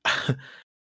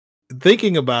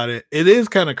 Thinking about it, it is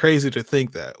kind of crazy to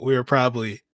think that we're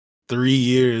probably 3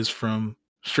 years from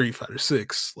Street Fighter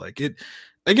 6. Like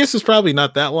I guess it's probably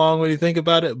not that long when you think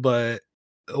about it, but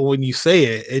when you say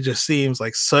it, it just seems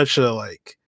like such a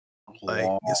like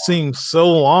it seems so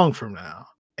long from now.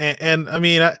 And I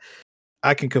mean,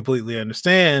 I can completely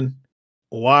understand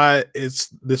why it's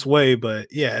this way, but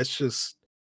yeah, it's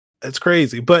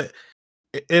crazy. But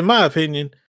in my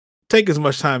opinion, take as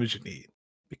much time as you need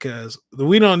because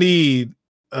we don't need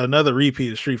another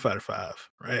repeat of Street Fighter 5,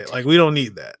 right? Like we don't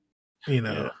need that,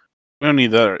 Yeah. We don't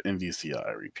need that in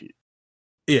VCI repeat.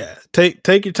 Yeah,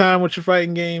 take your time with your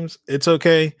fighting games. It's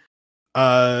okay.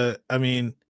 I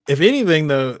mean, if anything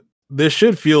though, this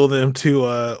should fuel them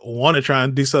to want to try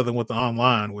and do something with the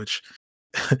online, which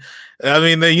I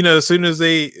mean, as soon as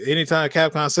anytime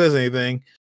Capcom says anything,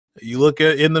 you look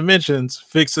at in the mentions,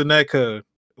 fix the netcode.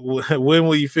 When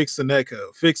will you fix the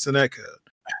netcode? Fix the netcode.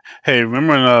 Hey,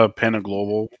 remember when Panda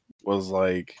Global was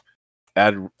like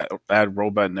add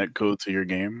robot netcode to your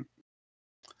game?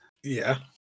 Yeah.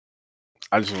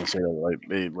 I just want to say that like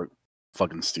they look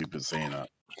fucking stupid saying that.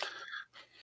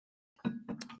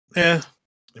 Yeah.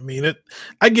 I mean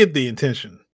I get the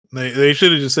intention. They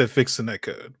should have just said fix the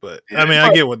netcode, but I mean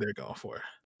I get what they're going for.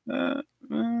 It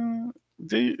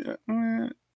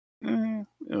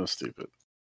was stupid.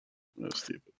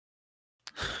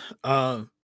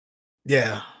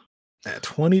 Yeah. At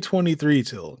 2023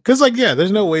 till because like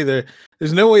there's no way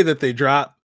that they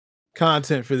drop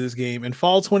content for this game in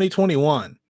fall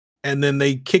 2021 and then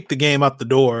they kick the game out the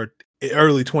door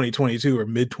early 2022 or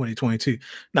mid 2022.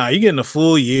 Now you're getting a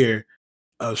full year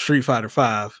of Street Fighter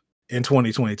 5 in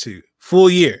 2022. Full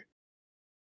year.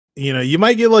 You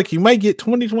might get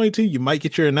 2022, you might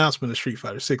get your announcement of Street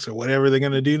Fighter 6 or whatever they're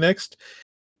going to do next.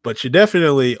 But you're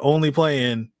definitely only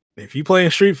playing, if you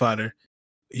playing Street Fighter,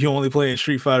 you're only playing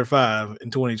Street Fighter 5 in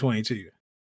 2022.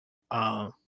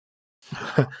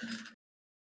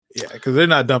 Yeah, because they're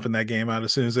not dumping that game out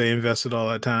as soon as they invested all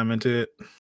that time into it.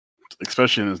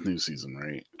 Especially in this new season,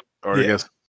 right? Or yeah.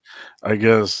 I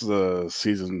guess the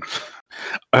season.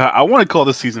 I want to call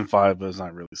this season 5, but it's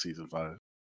not really season 5.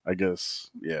 I guess,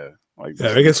 yeah. I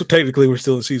guess technically we're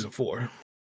still in season 4.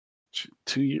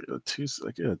 2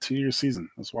 year season.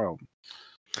 That's wild.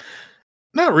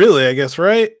 Not really, I guess,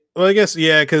 right? Well, I guess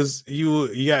because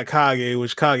you got Kage,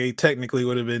 which Kage technically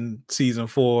would have been season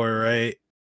 4, right?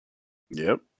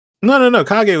 Yep. No.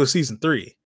 Kage was season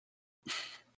 3,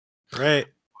 right?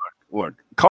 Look,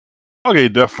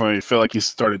 Kage definitely felt like he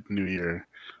started the new year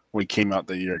when he came out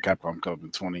the year Capcom Cup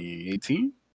in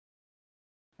 2018.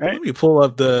 Right?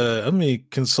 Let me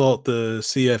consult the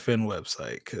CFN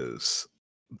website because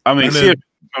CFN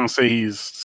don't say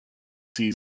he's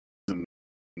season.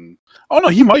 Oh no,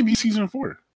 he might be season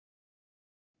 4.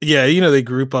 Yeah, they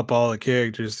group up all the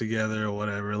characters together or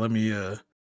whatever. Let me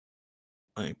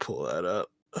pull that up.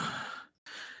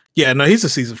 Yeah, no, he's a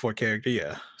season 4 character.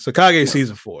 Yeah, so Kage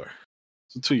season 4.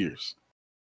 So 2 years,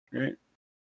 right?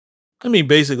 I mean,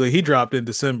 basically, he dropped in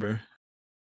December.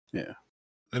 Yeah,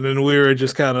 and then we were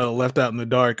just kind of left out in the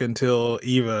dark until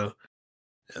Evo,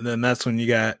 and then that's when you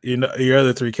got your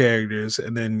other 3 characters,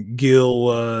 and then Gil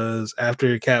was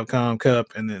after Capcom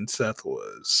Cup, and then Seth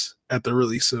was at the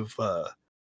release of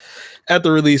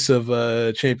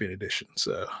Champion Edition.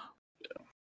 So.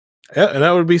 Yeah, and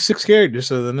that would be 6 characters.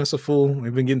 So then that's a full.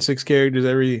 We've been getting 6 characters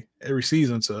every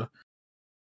season. So,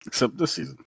 except this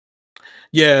season.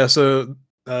 Yeah. So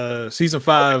season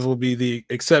 5 will be the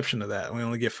exception to that. We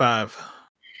only get 5.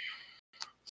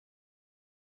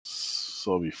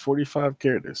 So it'll be 45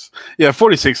 characters. Yeah,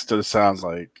 46 still sounds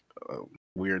like a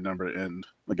weird number to end.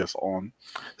 I guess on.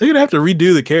 They're gonna have to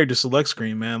redo the character select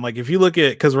screen, man. Like if you look at,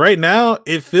 because right now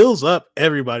it fills up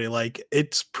everybody. Like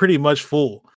it's pretty much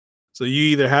full. So you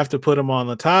either have to put them on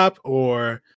the top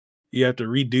or you have to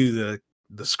redo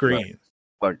the screen.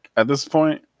 Like at this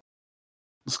point,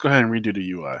 let's go ahead and redo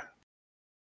the UI.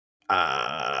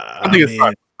 I think it's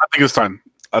time.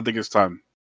 I think it's time.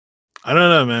 I don't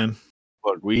know, man.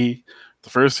 Look, the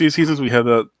first 2 seasons we had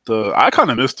the I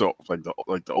kind of missed the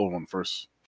old one first.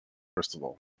 First of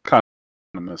all, kind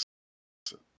of missed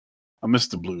it. I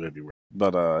missed the blue everywhere.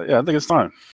 But yeah, I think it's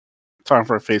time. Time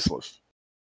for a facelift.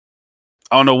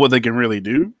 I don't know what they can really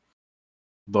do,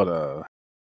 but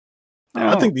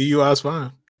I think the UI is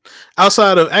fine.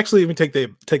 Outside of actually, let me take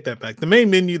that back. The main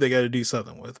menu they got to do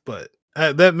something with, but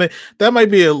that might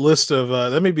be a list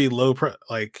of that may be low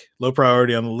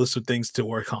priority on the list of things to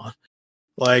work on.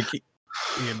 Like,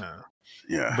 you know,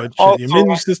 Yeah. but your Also,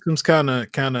 menu system's kind of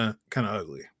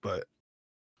ugly. But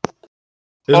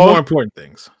there's more important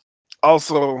things.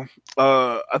 Also,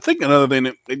 I think another thing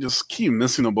that they just keep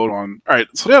missing the boat on. All right,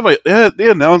 so they have like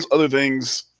they announced other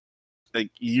things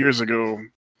like years ago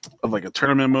of like a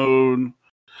tournament mode.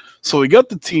 So we got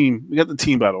the team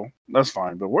battle. That's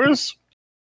fine, but where's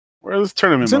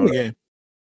tournament It's in the mode? game.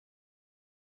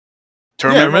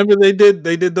 Tournament Yeah, remember they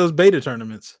did those beta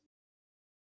tournaments.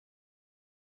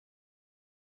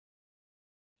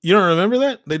 You don't remember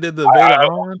that? They did the beta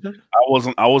online tournament?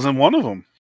 I wasn't one of them.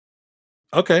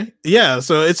 Okay. Yeah,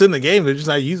 so it's in the game, they're just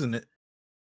not using it.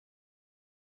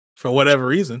 For whatever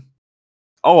reason.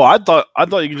 Oh, I thought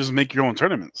you could just make your own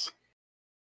tournaments.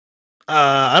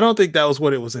 I don't think that was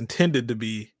what it was intended to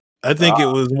be. I think it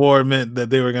was more meant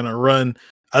that they were going to run.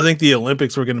 I think the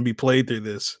Olympics were going to be played through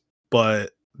this,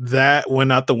 but that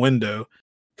went out the window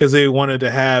because they wanted to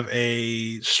have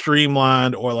a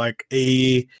streamlined or like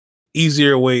a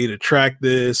easier way to track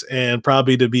this and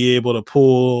probably to be able to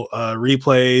pull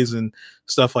replays and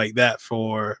stuff like that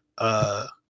for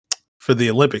the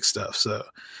Olympic stuff. So,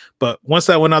 but once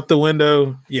that went out the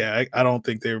window, yeah, I don't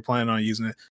think they were planning on using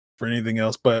it for anything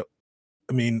else. But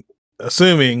I mean,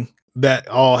 assuming that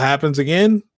all happens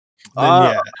again, then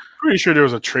yeah. I'm pretty sure there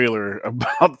was a trailer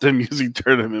about them using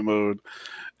tournament mode,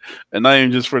 and not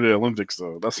even just for the Olympics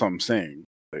though. That's what I'm saying.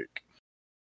 Like, it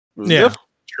was definitely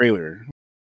a trailer.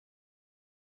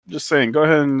 Just saying, go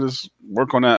ahead and just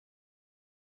work on that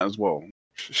as well.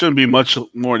 Shouldn't be much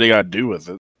more they got to do with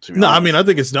it. No, honest. I mean, I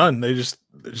think it's done. They're just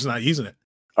not using it.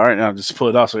 All right, now just pull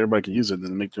it out so everybody can use it, and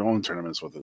then make their own tournaments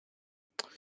with it.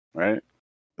 Right?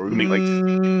 Or we can make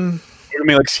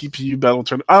like CPU battle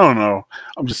tournament. I don't know.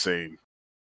 I'm just saying.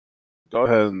 Go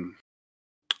ahead. And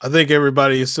I think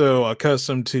everybody is so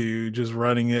accustomed to just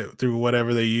running it through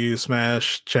whatever they use,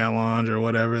 Smash, Challenge, or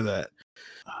whatever, that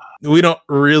we don't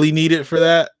really need it for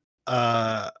that.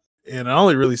 And I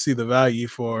only really see the value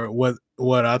for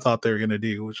what I thought they were gonna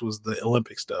do, which was the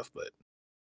Olympic stuff.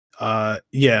 But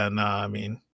yeah, I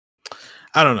mean,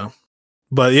 I don't know.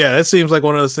 But yeah, it seems like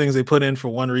one of those things they put in for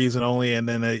one reason only, and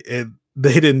then they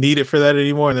didn't need it for that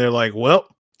anymore, and they're like,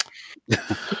 well,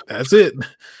 that's it.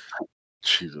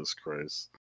 Jesus Christ.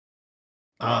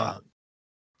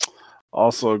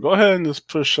 Also, go ahead and just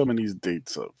push some of these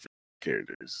dates up for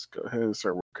characters. Go ahead and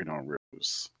start working on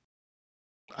Rose.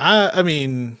 I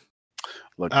mean,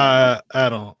 look, I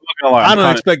don't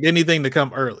expect anything to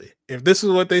come early. If this is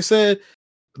what they said,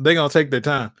 they're gonna take their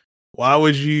time. Why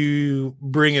would you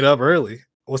bring it up early?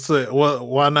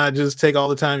 Why not just take all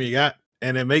the time you got?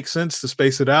 And it makes sense to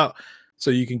space it out so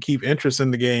you can keep interest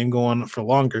in the game going for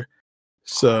longer.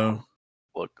 So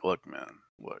look, man,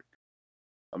 look,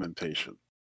 I'm impatient.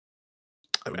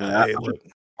 I mean,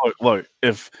 look,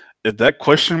 if that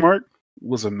question mark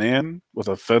was a man with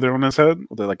a feather on his head,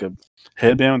 with like a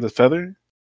headband with a feather,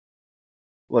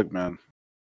 look, man,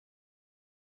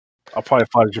 I'll probably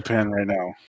fly to Japan right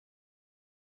now.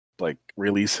 Like,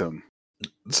 release him.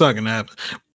 It's not gonna happen.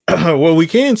 What we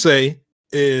can say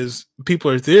is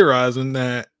people are theorizing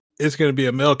that it's going to be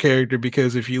a male character,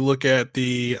 because if you look at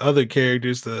the other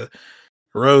characters, the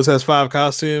Rose has 5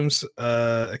 costumes,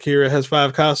 Akira has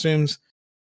 5 costumes.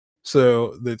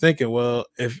 So they're thinking, well,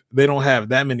 if they don't have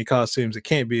that many costumes, it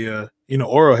can't be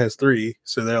Oro has 3.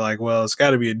 So they're like, well, it's got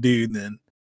to be a dude then.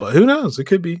 But who knows? It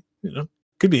could be,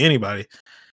 could be anybody.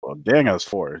 Well, Dan has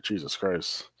 4. Jesus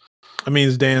Christ. I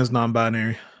mean, Dan's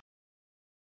non-binary.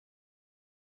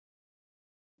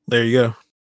 There you go.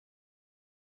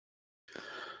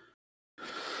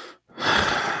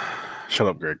 Shut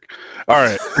up, Greg. All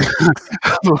right.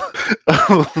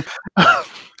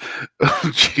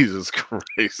 Jesus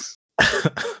Christ.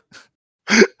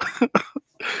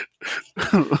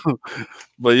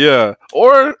 But yeah,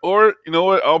 or you know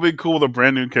what? I'll be cool with a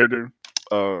brand new character.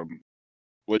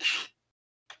 Which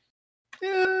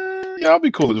yeah, I'll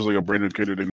be cool with just like a brand new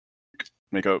character to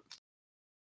make up.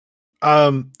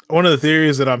 One of the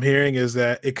theories that I'm hearing is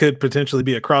that it could potentially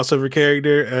be a crossover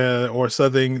character, or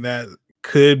something that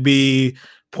could be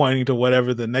pointing to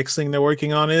whatever the next thing they're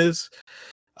working on is.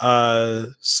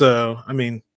 So I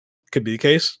mean, could be the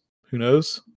case. Who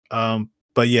knows?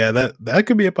 But yeah, that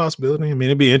could be a possibility. I mean,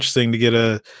 it'd be interesting to get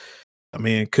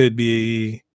it could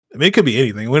be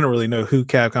anything. We don't really know who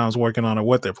Capcom's working on or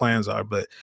what their plans are, but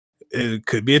it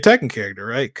could be a Tekken character,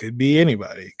 right? Could be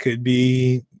anybody. Could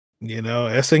be,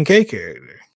 SNK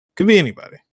character. Could be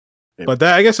anybody. But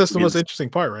I guess that's the most interesting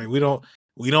part, right? We don't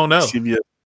know. CVS,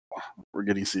 we're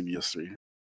getting CVS 3.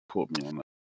 Quote me on that.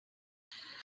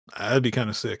 That'd be kind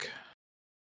of sick.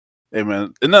 Hey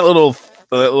man, in that little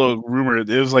rumor, it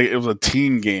was a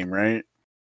team game, right?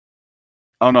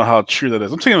 I don't know how true that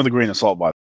is. I'm taking it with a grain of salt,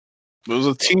 but it was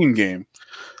a team game.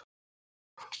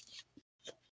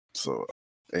 So,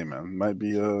 hey man, might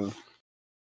be we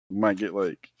might get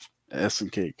like an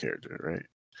SNK character, right?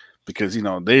 Because they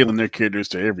lend their characters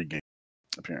to every game,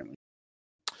 apparently.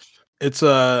 It's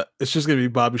just gonna be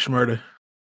Bobby Shmurda.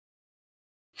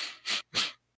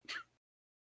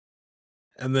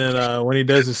 And then when he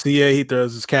does the CA, he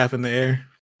throws his cap in the air.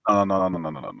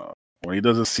 No. When he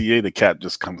does a CA, the cap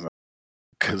just comes out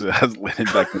because it has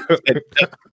landed back.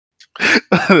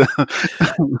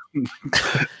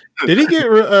 Did he get?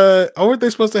 Weren't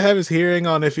they supposed to have his hearing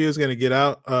on if he was going to get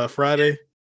out Friday?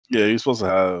 Yeah, he's supposed to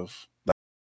have.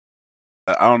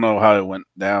 I don't know how it went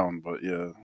down, but yeah,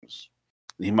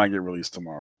 he might get released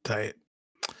tomorrow. Tight,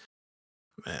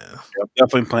 man. Yeah, I'm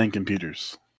definitely playing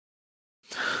computers.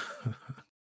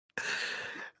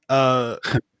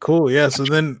 Cool. Yeah. So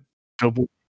then,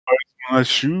 I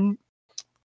shoot.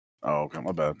 Oh, okay,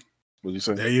 my bad. What did you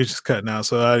say? Yeah, you're just cutting out,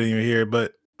 so I didn't even hear it.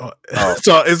 But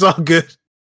it's all good.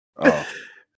 Oh.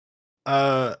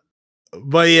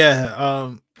 But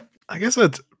yeah, I guess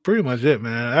that's pretty much it,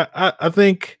 man. I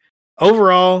think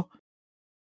overall,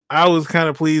 I was kind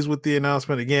of pleased with the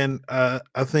announcement. Again, I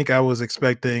think I was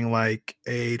expecting like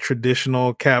a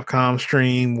traditional Capcom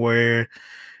stream where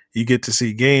you get to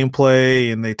see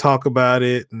gameplay and they talk about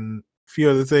it and a few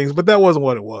other things, but that wasn't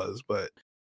what it was. But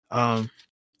I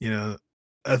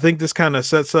think this kind of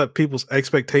sets up people's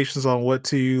expectations on what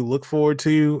to look forward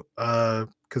to,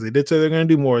 because they did say they're going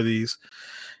to do more of these.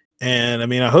 And I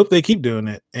mean, I hope they keep doing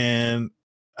it. And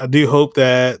I do hope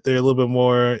that they're a little bit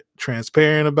more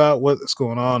transparent about what's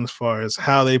going on as far as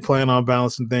how they plan on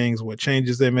balancing things, what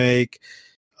changes they make.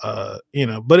 But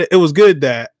it was good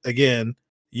that, again,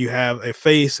 you have a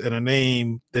face and a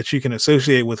name that you can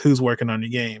associate with who's working on your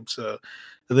game. So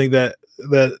I think that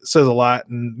says a lot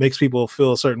and makes people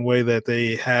feel a certain way that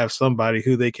they have somebody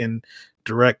who they can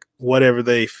direct whatever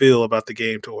they feel about the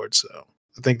game towards. So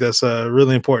I think that's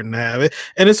really important to have it.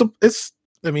 And it's a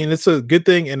good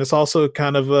thing. And it's also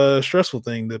kind of a stressful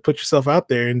thing to put yourself out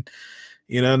there. And,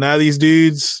 now these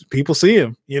dudes, people see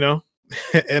them,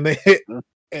 and they hit,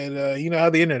 and you know how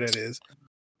the internet is.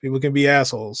 People can be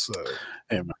assholes. So,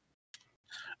 hey, man.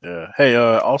 Yeah. Hey,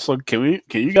 also, can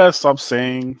you guys stop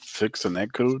saying fix the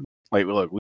netcode? Like, look,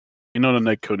 the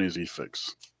netcode needs to be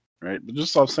fixed, right? But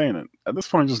just stop saying it. At this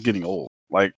point, it's just getting old.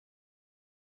 Like,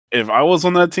 if I was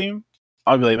on that team,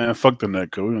 I'd be like, man, fuck the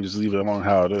netcode and just leave it alone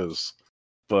how it is.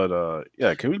 But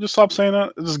yeah, can we just stop saying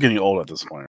that? It's just getting old at this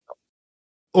point.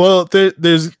 Well,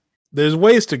 there's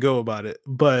ways to go about it,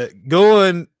 but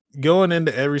going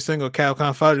into every single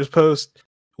Capcom Fighters post,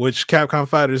 which Capcom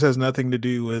Fighters has nothing to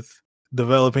do with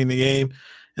developing the game,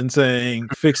 and saying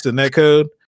fix the netcode,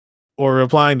 or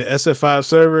replying to SF5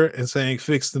 server and saying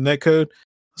fix the netcode,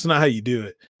 that's not how you do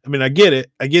it. I mean, I get it.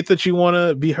 I get that you want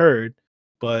to be heard,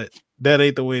 but that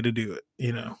ain't the way to do it.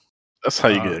 That's how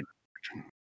you get.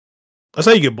 That's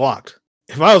how you get blocked.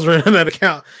 If I was running that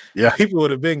account, yeah, people would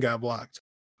have been got blocked.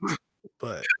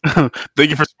 But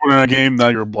thank you for supporting that game. Now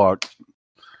you're blocked.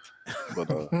 But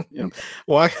yeah.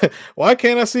 Why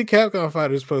can't I see Capcom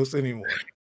Fighters post anymore?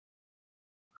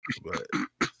 But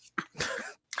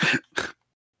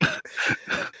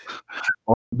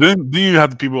then you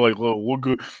have the people like, look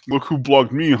who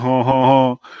blocked me, Fix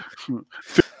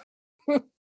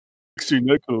your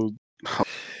netcode.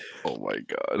 Oh my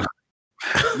god.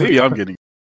 Maybe I'm getting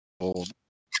old.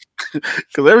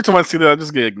 Because every time I see that, I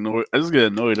just get ignored. I just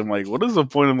get annoyed. I'm like, what is the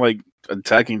point of like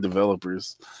attacking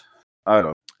developers? I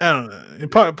don't know. And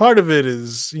part of it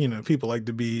is, people like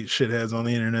to be shitheads on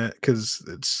the internet because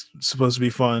it's supposed to be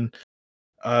fun.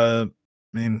 I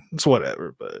mean, it's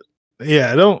whatever. But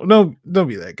yeah, don't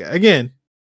be that guy. Again,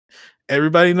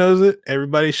 everybody knows it.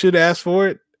 Everybody should ask for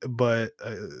it. But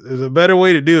there's a better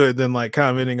way to do it than like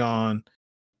commenting on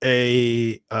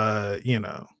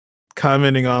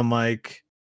commenting on like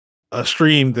a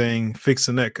stream thing, fix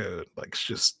the netcode. Like it's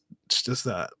just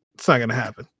not. It's not gonna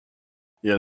happen.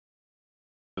 Yeah,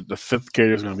 the fifth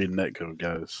character is gonna be netcode,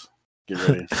 guys. Get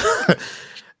ready.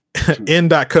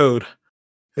 N.code.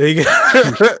 There you go.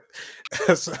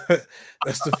 That's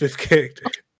the fifth character.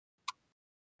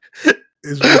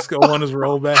 Is Risco on his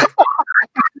rollback?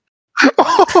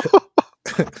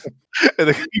 And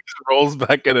then he just rolls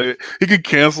back at it. He could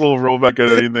cancel a rollback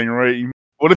at anything, right?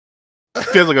 What if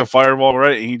he has like a fireball,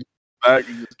 right? And he just back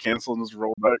and just cancel and just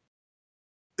roll back.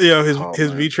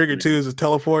 His V trigger 2 is a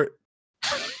teleport.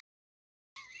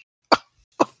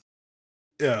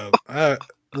 Yeah,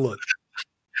 look.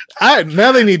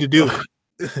 Now they need to do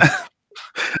it.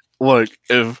 Look,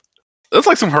 if that's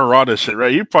like some Harada shit,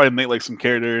 right? He'd probably make like some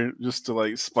character just to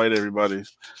like spite everybody.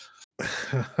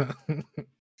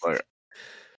 Like,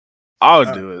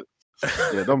 I'll do it.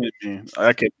 Yeah, don't make me.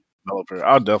 I can't be a developer.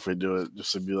 I'll definitely do it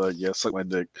just to be like, yeah, suck my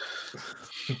dick.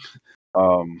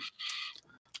 But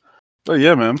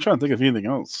yeah, man, I'm trying to think of anything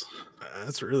else.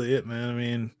 That's really it, man. I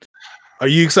mean, are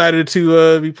you excited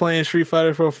to be playing Street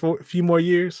Fighter for a few more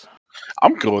years?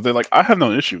 I'm cool with it. Like, I have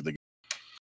no issue with the game.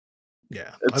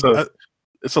 Yeah,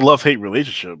 it's a love-hate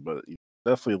relationship, but you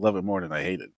definitely love it more than I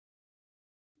hate it.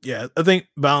 Yeah, I think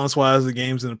balance-wise, the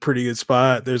game's in a pretty good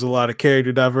spot. There's a lot of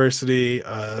character diversity,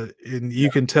 and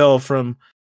you can tell from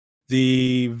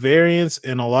the variants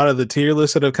and a lot of the tier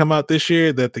lists that have come out this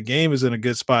year that the game is in a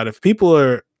good spot. If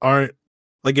people aren't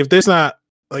like, if there's not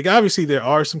like, obviously there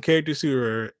are some characters who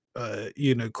are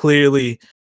clearly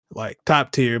like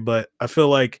top tier, but I feel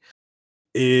like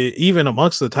even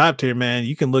amongst the top tier, man,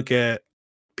 you can look at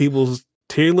people's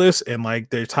tier lists and like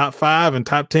their top 5 and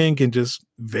top 10 can just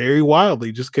vary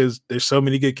wildly just because there's so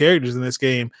many good characters in this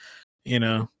game, you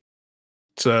know.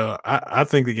 So I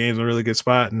think the game's in a really good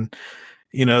spot, and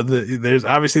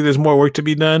there's more work to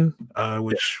be done,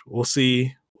 which we'll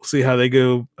see how they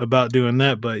go about doing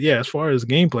that. But yeah, as far as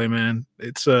gameplay, man,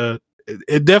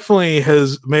 it definitely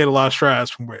has made a lot of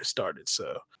strides from where it started.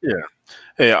 So yeah.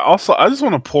 Hey, also, I just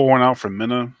want to pour one out for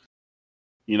Minna.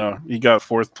 You know, he got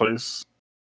 4th place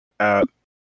at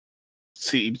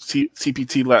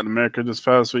CPT Latin America this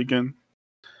past weekend,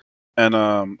 and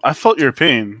I felt your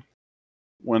pain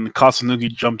when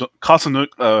Kasanugi jumped.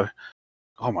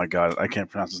 Oh my god, I can't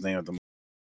pronounce his name at the moment.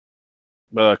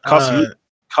 But Kasanugi.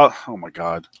 Oh my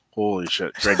god, holy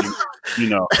shit, Greg, you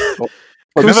know.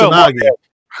 Kusanagi.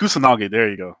 Kusanagi, there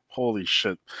you go. Holy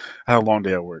shit, I had a long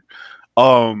day at work.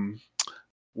 When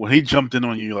he jumped in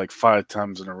on you like 5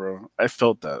 times in a row, I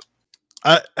felt that.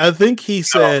 I think he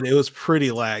said it was pretty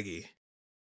laggy.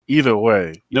 Either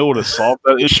way, you know what would have solved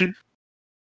that issue?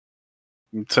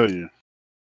 Let me tell you.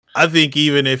 I think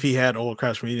even if he had old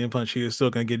crash medium punch, he was still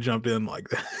gonna get jumped in like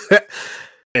that.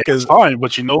 It's fine,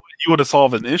 but you know what? You would have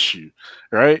solved an issue,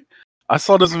 right? I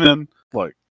saw this man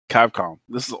like Capcom.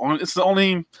 This is the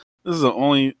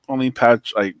only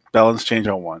patch like balance change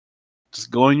I want.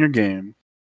 Just go in your game,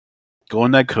 go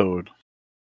in that code,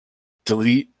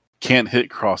 delete, can't hit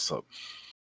cross up.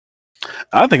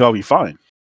 I think I'll be fine.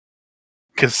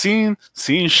 Cause seeing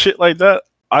shit like that,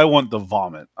 I want the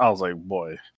vomit. I was like,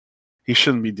 boy, he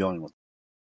shouldn't be dealing with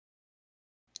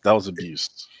that. Was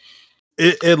abuse.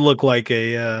 It looked like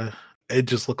it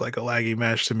just looked like a laggy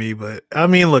match to me, but I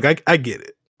mean, look, I get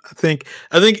it. I think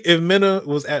if Minna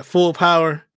was at full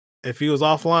power, if he was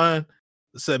offline,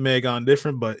 the set may have gone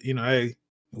different, but you know, hey,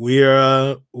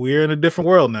 we're in a different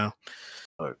world now.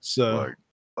 So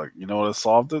you know what has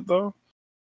solved it though?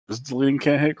 Just deleting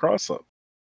can't hit cross up.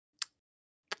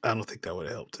 I don't think that would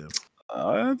have helped him.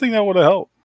 I don't think that would have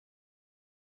helped.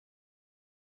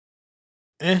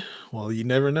 Well, you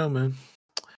never know, man.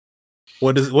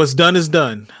 What's done is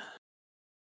done.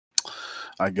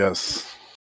 I guess.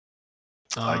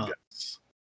 All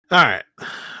right.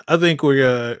 I think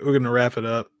we're gonna wrap it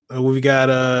up. We got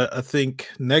I think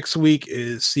next week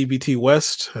is CBT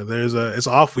West. It's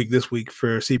off week this week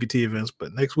for CBT events,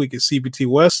 but next week is CBT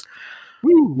West.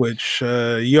 Woo. Which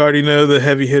you already know the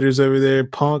heavy hitters over there: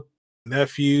 Punk,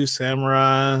 Nephew,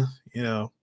 Samurai,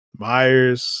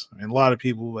 Myers, and a lot of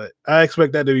people. But I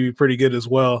expect that to be pretty good as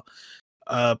well.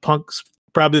 Punk's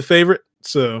probably the favorite,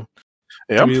 so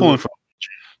yeah, I'm pulling for Luigi.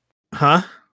 Huh?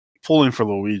 Pulling for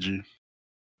Luigi.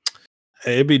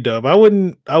 Hey, it'd be dope. I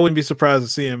wouldn't be surprised to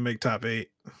see him make top 8.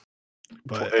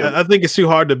 But I think it's too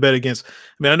hard to bet against. I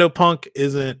mean, I know Punk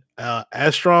isn't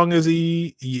as strong as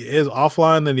he is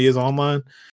offline than he is online,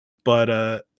 but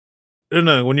I don't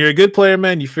know. When you're a good player,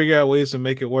 man, you figure out ways to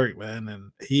make it work, man.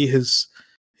 And he's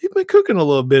been cooking a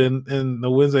little bit in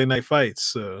the Wednesday night fights.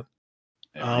 So,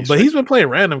 but he's been playing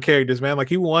random characters, man. Like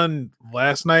he won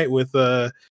last night with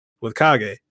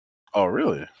Kage. Oh,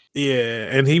 really? Yeah,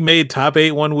 and he made top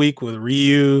 8 one week with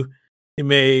Ryu. He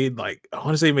made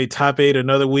he made top 8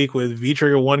 another week with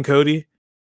V-Trigger 1 Cody.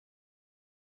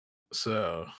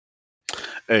 So,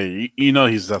 hey, you know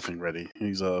he's definitely ready.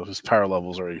 He's his power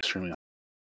levels are extremely high.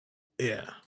 Yeah,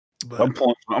 but I'm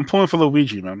pulling for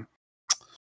Luigi, man.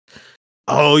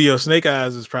 Oh, yo, Snake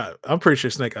Eyes is probably. I'm pretty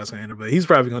sure Snake Eyes handle, but he's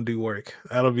probably gonna do work.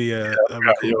 That'll be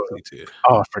cool too.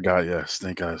 Oh, I forgot. Yeah,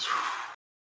 Snake Eyes.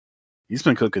 He's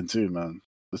been cooking too, man.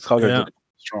 This Kage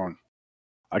strong.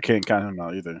 I can't count him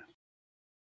out either.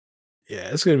 Yeah,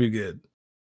 it's gonna be good.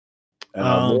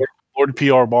 And Lord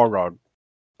PR Balrog,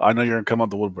 I know you're gonna come out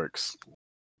the woodworks.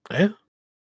 Yeah.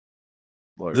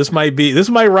 Look, this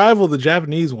might rival the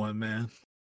Japanese one, man.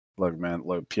 Look, man,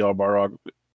 PR Balrog.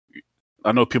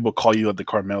 I know people call you the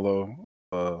Carmelo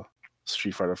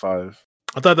Street Fighter 5.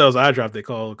 I thought that was iDrop. They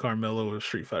called Carmelo a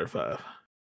Street Fighter 5.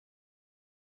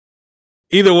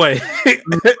 Either way.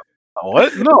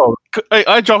 What? No,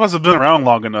 iDrop hasn't been around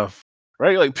long enough,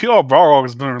 right? Like PR Brawl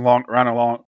has been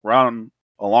around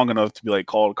long enough to be like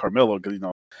called Carmelo because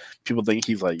people think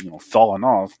he's like falling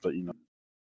off, but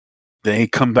then he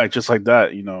come back just like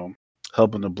that,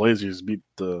 helping the Blazers beat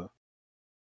the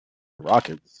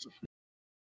Rockets.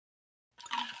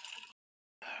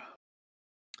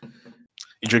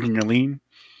 You drinking your lean?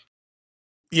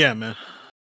 Yeah, man.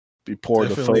 Be poured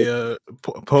definitely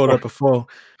pulled up a full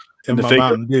in my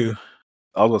Mountain Dew.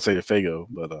 I was gonna say the Faygo,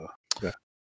 but yeah.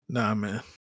 Nah, man.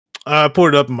 I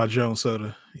poured it up in my Jones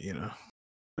soda.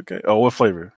 Okay. Oh, what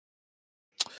flavor?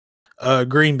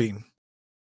 Green bean.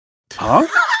 Huh?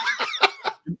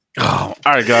 Oh,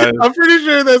 all right, guys. I'm pretty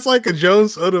sure that's like a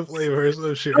Jones soda flavor or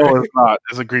some shit. No, right? it's not.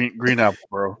 It's a green apple,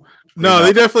 bro.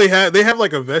 They definitely have. They have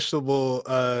like a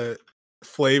vegetable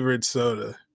flavored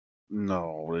soda.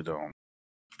 No, they don't.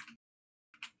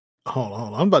 Hold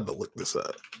on. I'm about to look this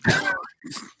up.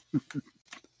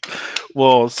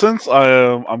 Well, since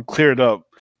I'm cleared up,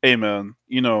 hey man,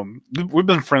 we've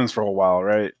been friends for a while,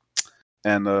 right?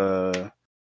 And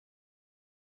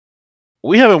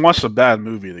we haven't watched a bad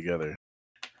movie together.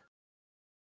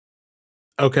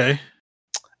 Okay.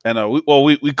 And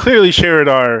we clearly shared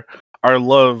our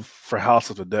love for House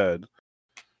of the Dead,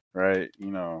 right?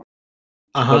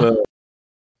 Uh-huh. But,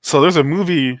 so there's a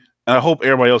movie, and I hope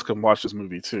everybody else can watch this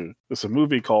movie too. It's a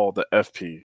movie called The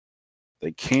FP.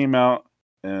 They came out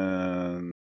in,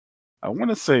 I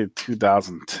want to say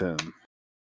 2010.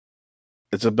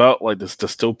 It's about like this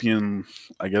dystopian,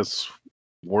 I guess,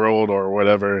 world or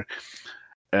whatever,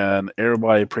 and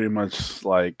everybody pretty much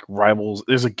like rivals.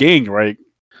 There's a gang, right?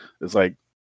 It's like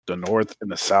the North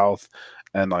and the South,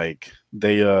 and like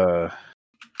they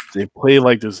play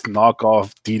like this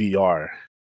knockoff DDR.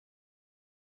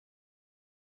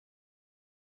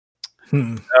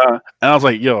 And I was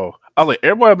like,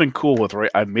 everybody I've been cool with,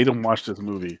 right? I made them watch this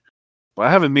movie, but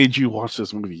I haven't made you watch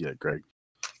this movie yet, Greg.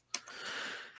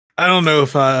 I don't know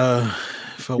if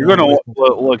you're gonna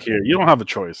look here. You don't have a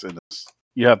choice in this.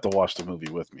 You have to watch the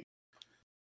movie with me.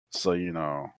 So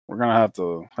we're gonna have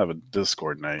to have a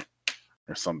Discord night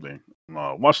or something.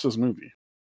 Watch this movie.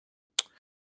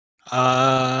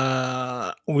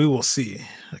 We will see.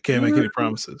 I can't make any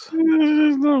promises.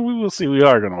 No, we will see. We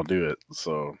are gonna do it.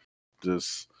 So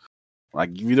just I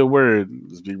give you the word.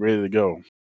 Just be ready to go. You know what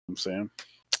I'm saying.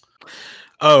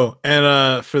 Oh,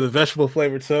 and for the vegetable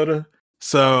flavored soda.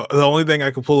 So the only thing I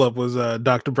could pull up was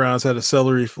Dr. Brown's had a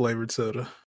celery flavored soda.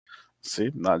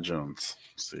 See, not Jones.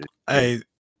 See, hey,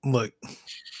 look.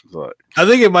 I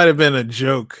think it might have been a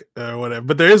joke or whatever,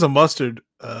 but there is a mustard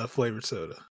flavored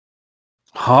soda.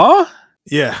 Huh?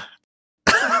 Yeah.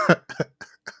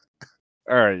 All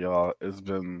right, y'all. It's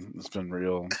been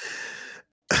real.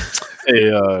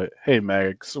 Hey,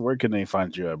 Max. Where can they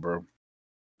find you at, bro?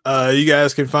 You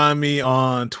guys can find me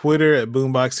on Twitter at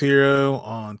Boombox Hero,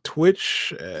 on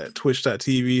Twitch at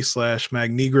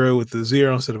twitch.tv/Magnegro with the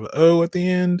 0 instead of an O at the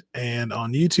end, and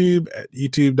on YouTube at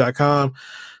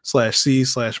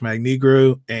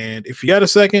youtube.com/C/Magnegro. And if you got a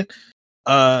second,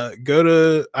 go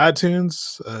to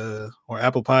iTunes or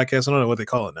Apple Podcasts. I don't know what they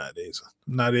call it nowadays.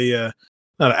 I'm not an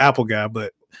Apple guy,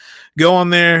 but go on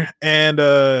there and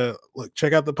look,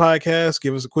 check out the podcast,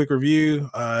 give us a quick review.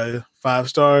 5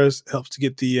 stars helps to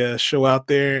get the show out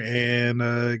there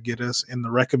and get us in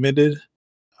the recommended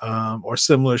or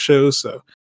similar shows. So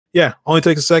yeah, only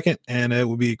takes a second and it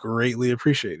would be greatly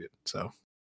appreciated. So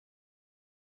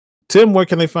Tim, where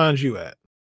can they find you at?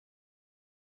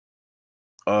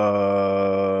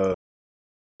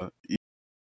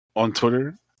 On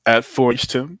Twitter at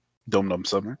 4HTim, Dum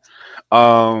Summer.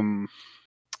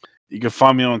 You can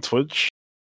find me on Twitch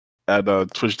at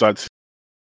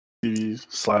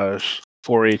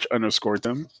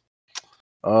twitch.tv/4H_Tim.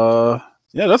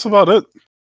 Yeah, that's about it.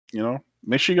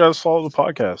 Make sure you guys follow the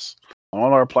podcast on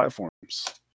all our platforms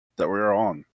that we are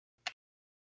on.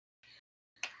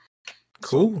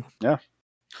 Cool. So, yeah.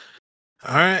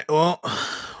 All right. Well,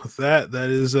 with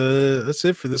that's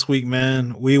it for this week,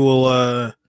 man. We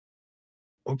will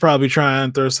we'll probably try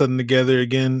and throw something together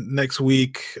again next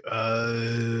week.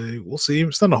 We'll see.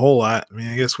 It's not a whole lot. I mean,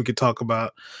 I guess we could talk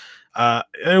about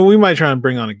and we might try and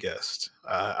bring on a guest.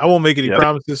 I won't make any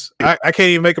promises. I can't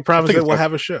even make a promise that we'll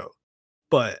have a show,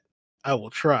 but I will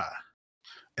try.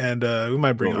 And we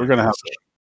might bring on we're gonna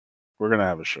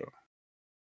have a show.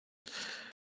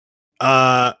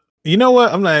 You know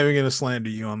what? I'm not even gonna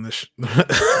slander you on this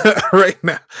right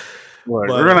now. We're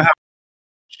gonna have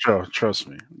a show, trust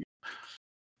me.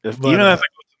 Even if I go to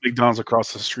McDonald's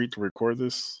across the street to record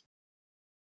this,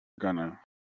 gonna.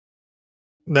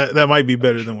 That might be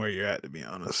better than where you're at, to be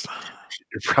honest.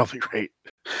 You're probably right.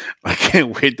 I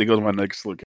can't wait to go to my next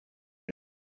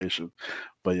location.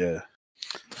 But yeah.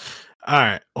 All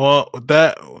right. Well, with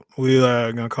that,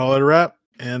 we're gonna call it a wrap.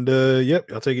 And yep,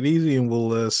 y'all take it easy, and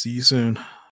we'll see you soon.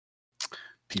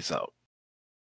 Peace out.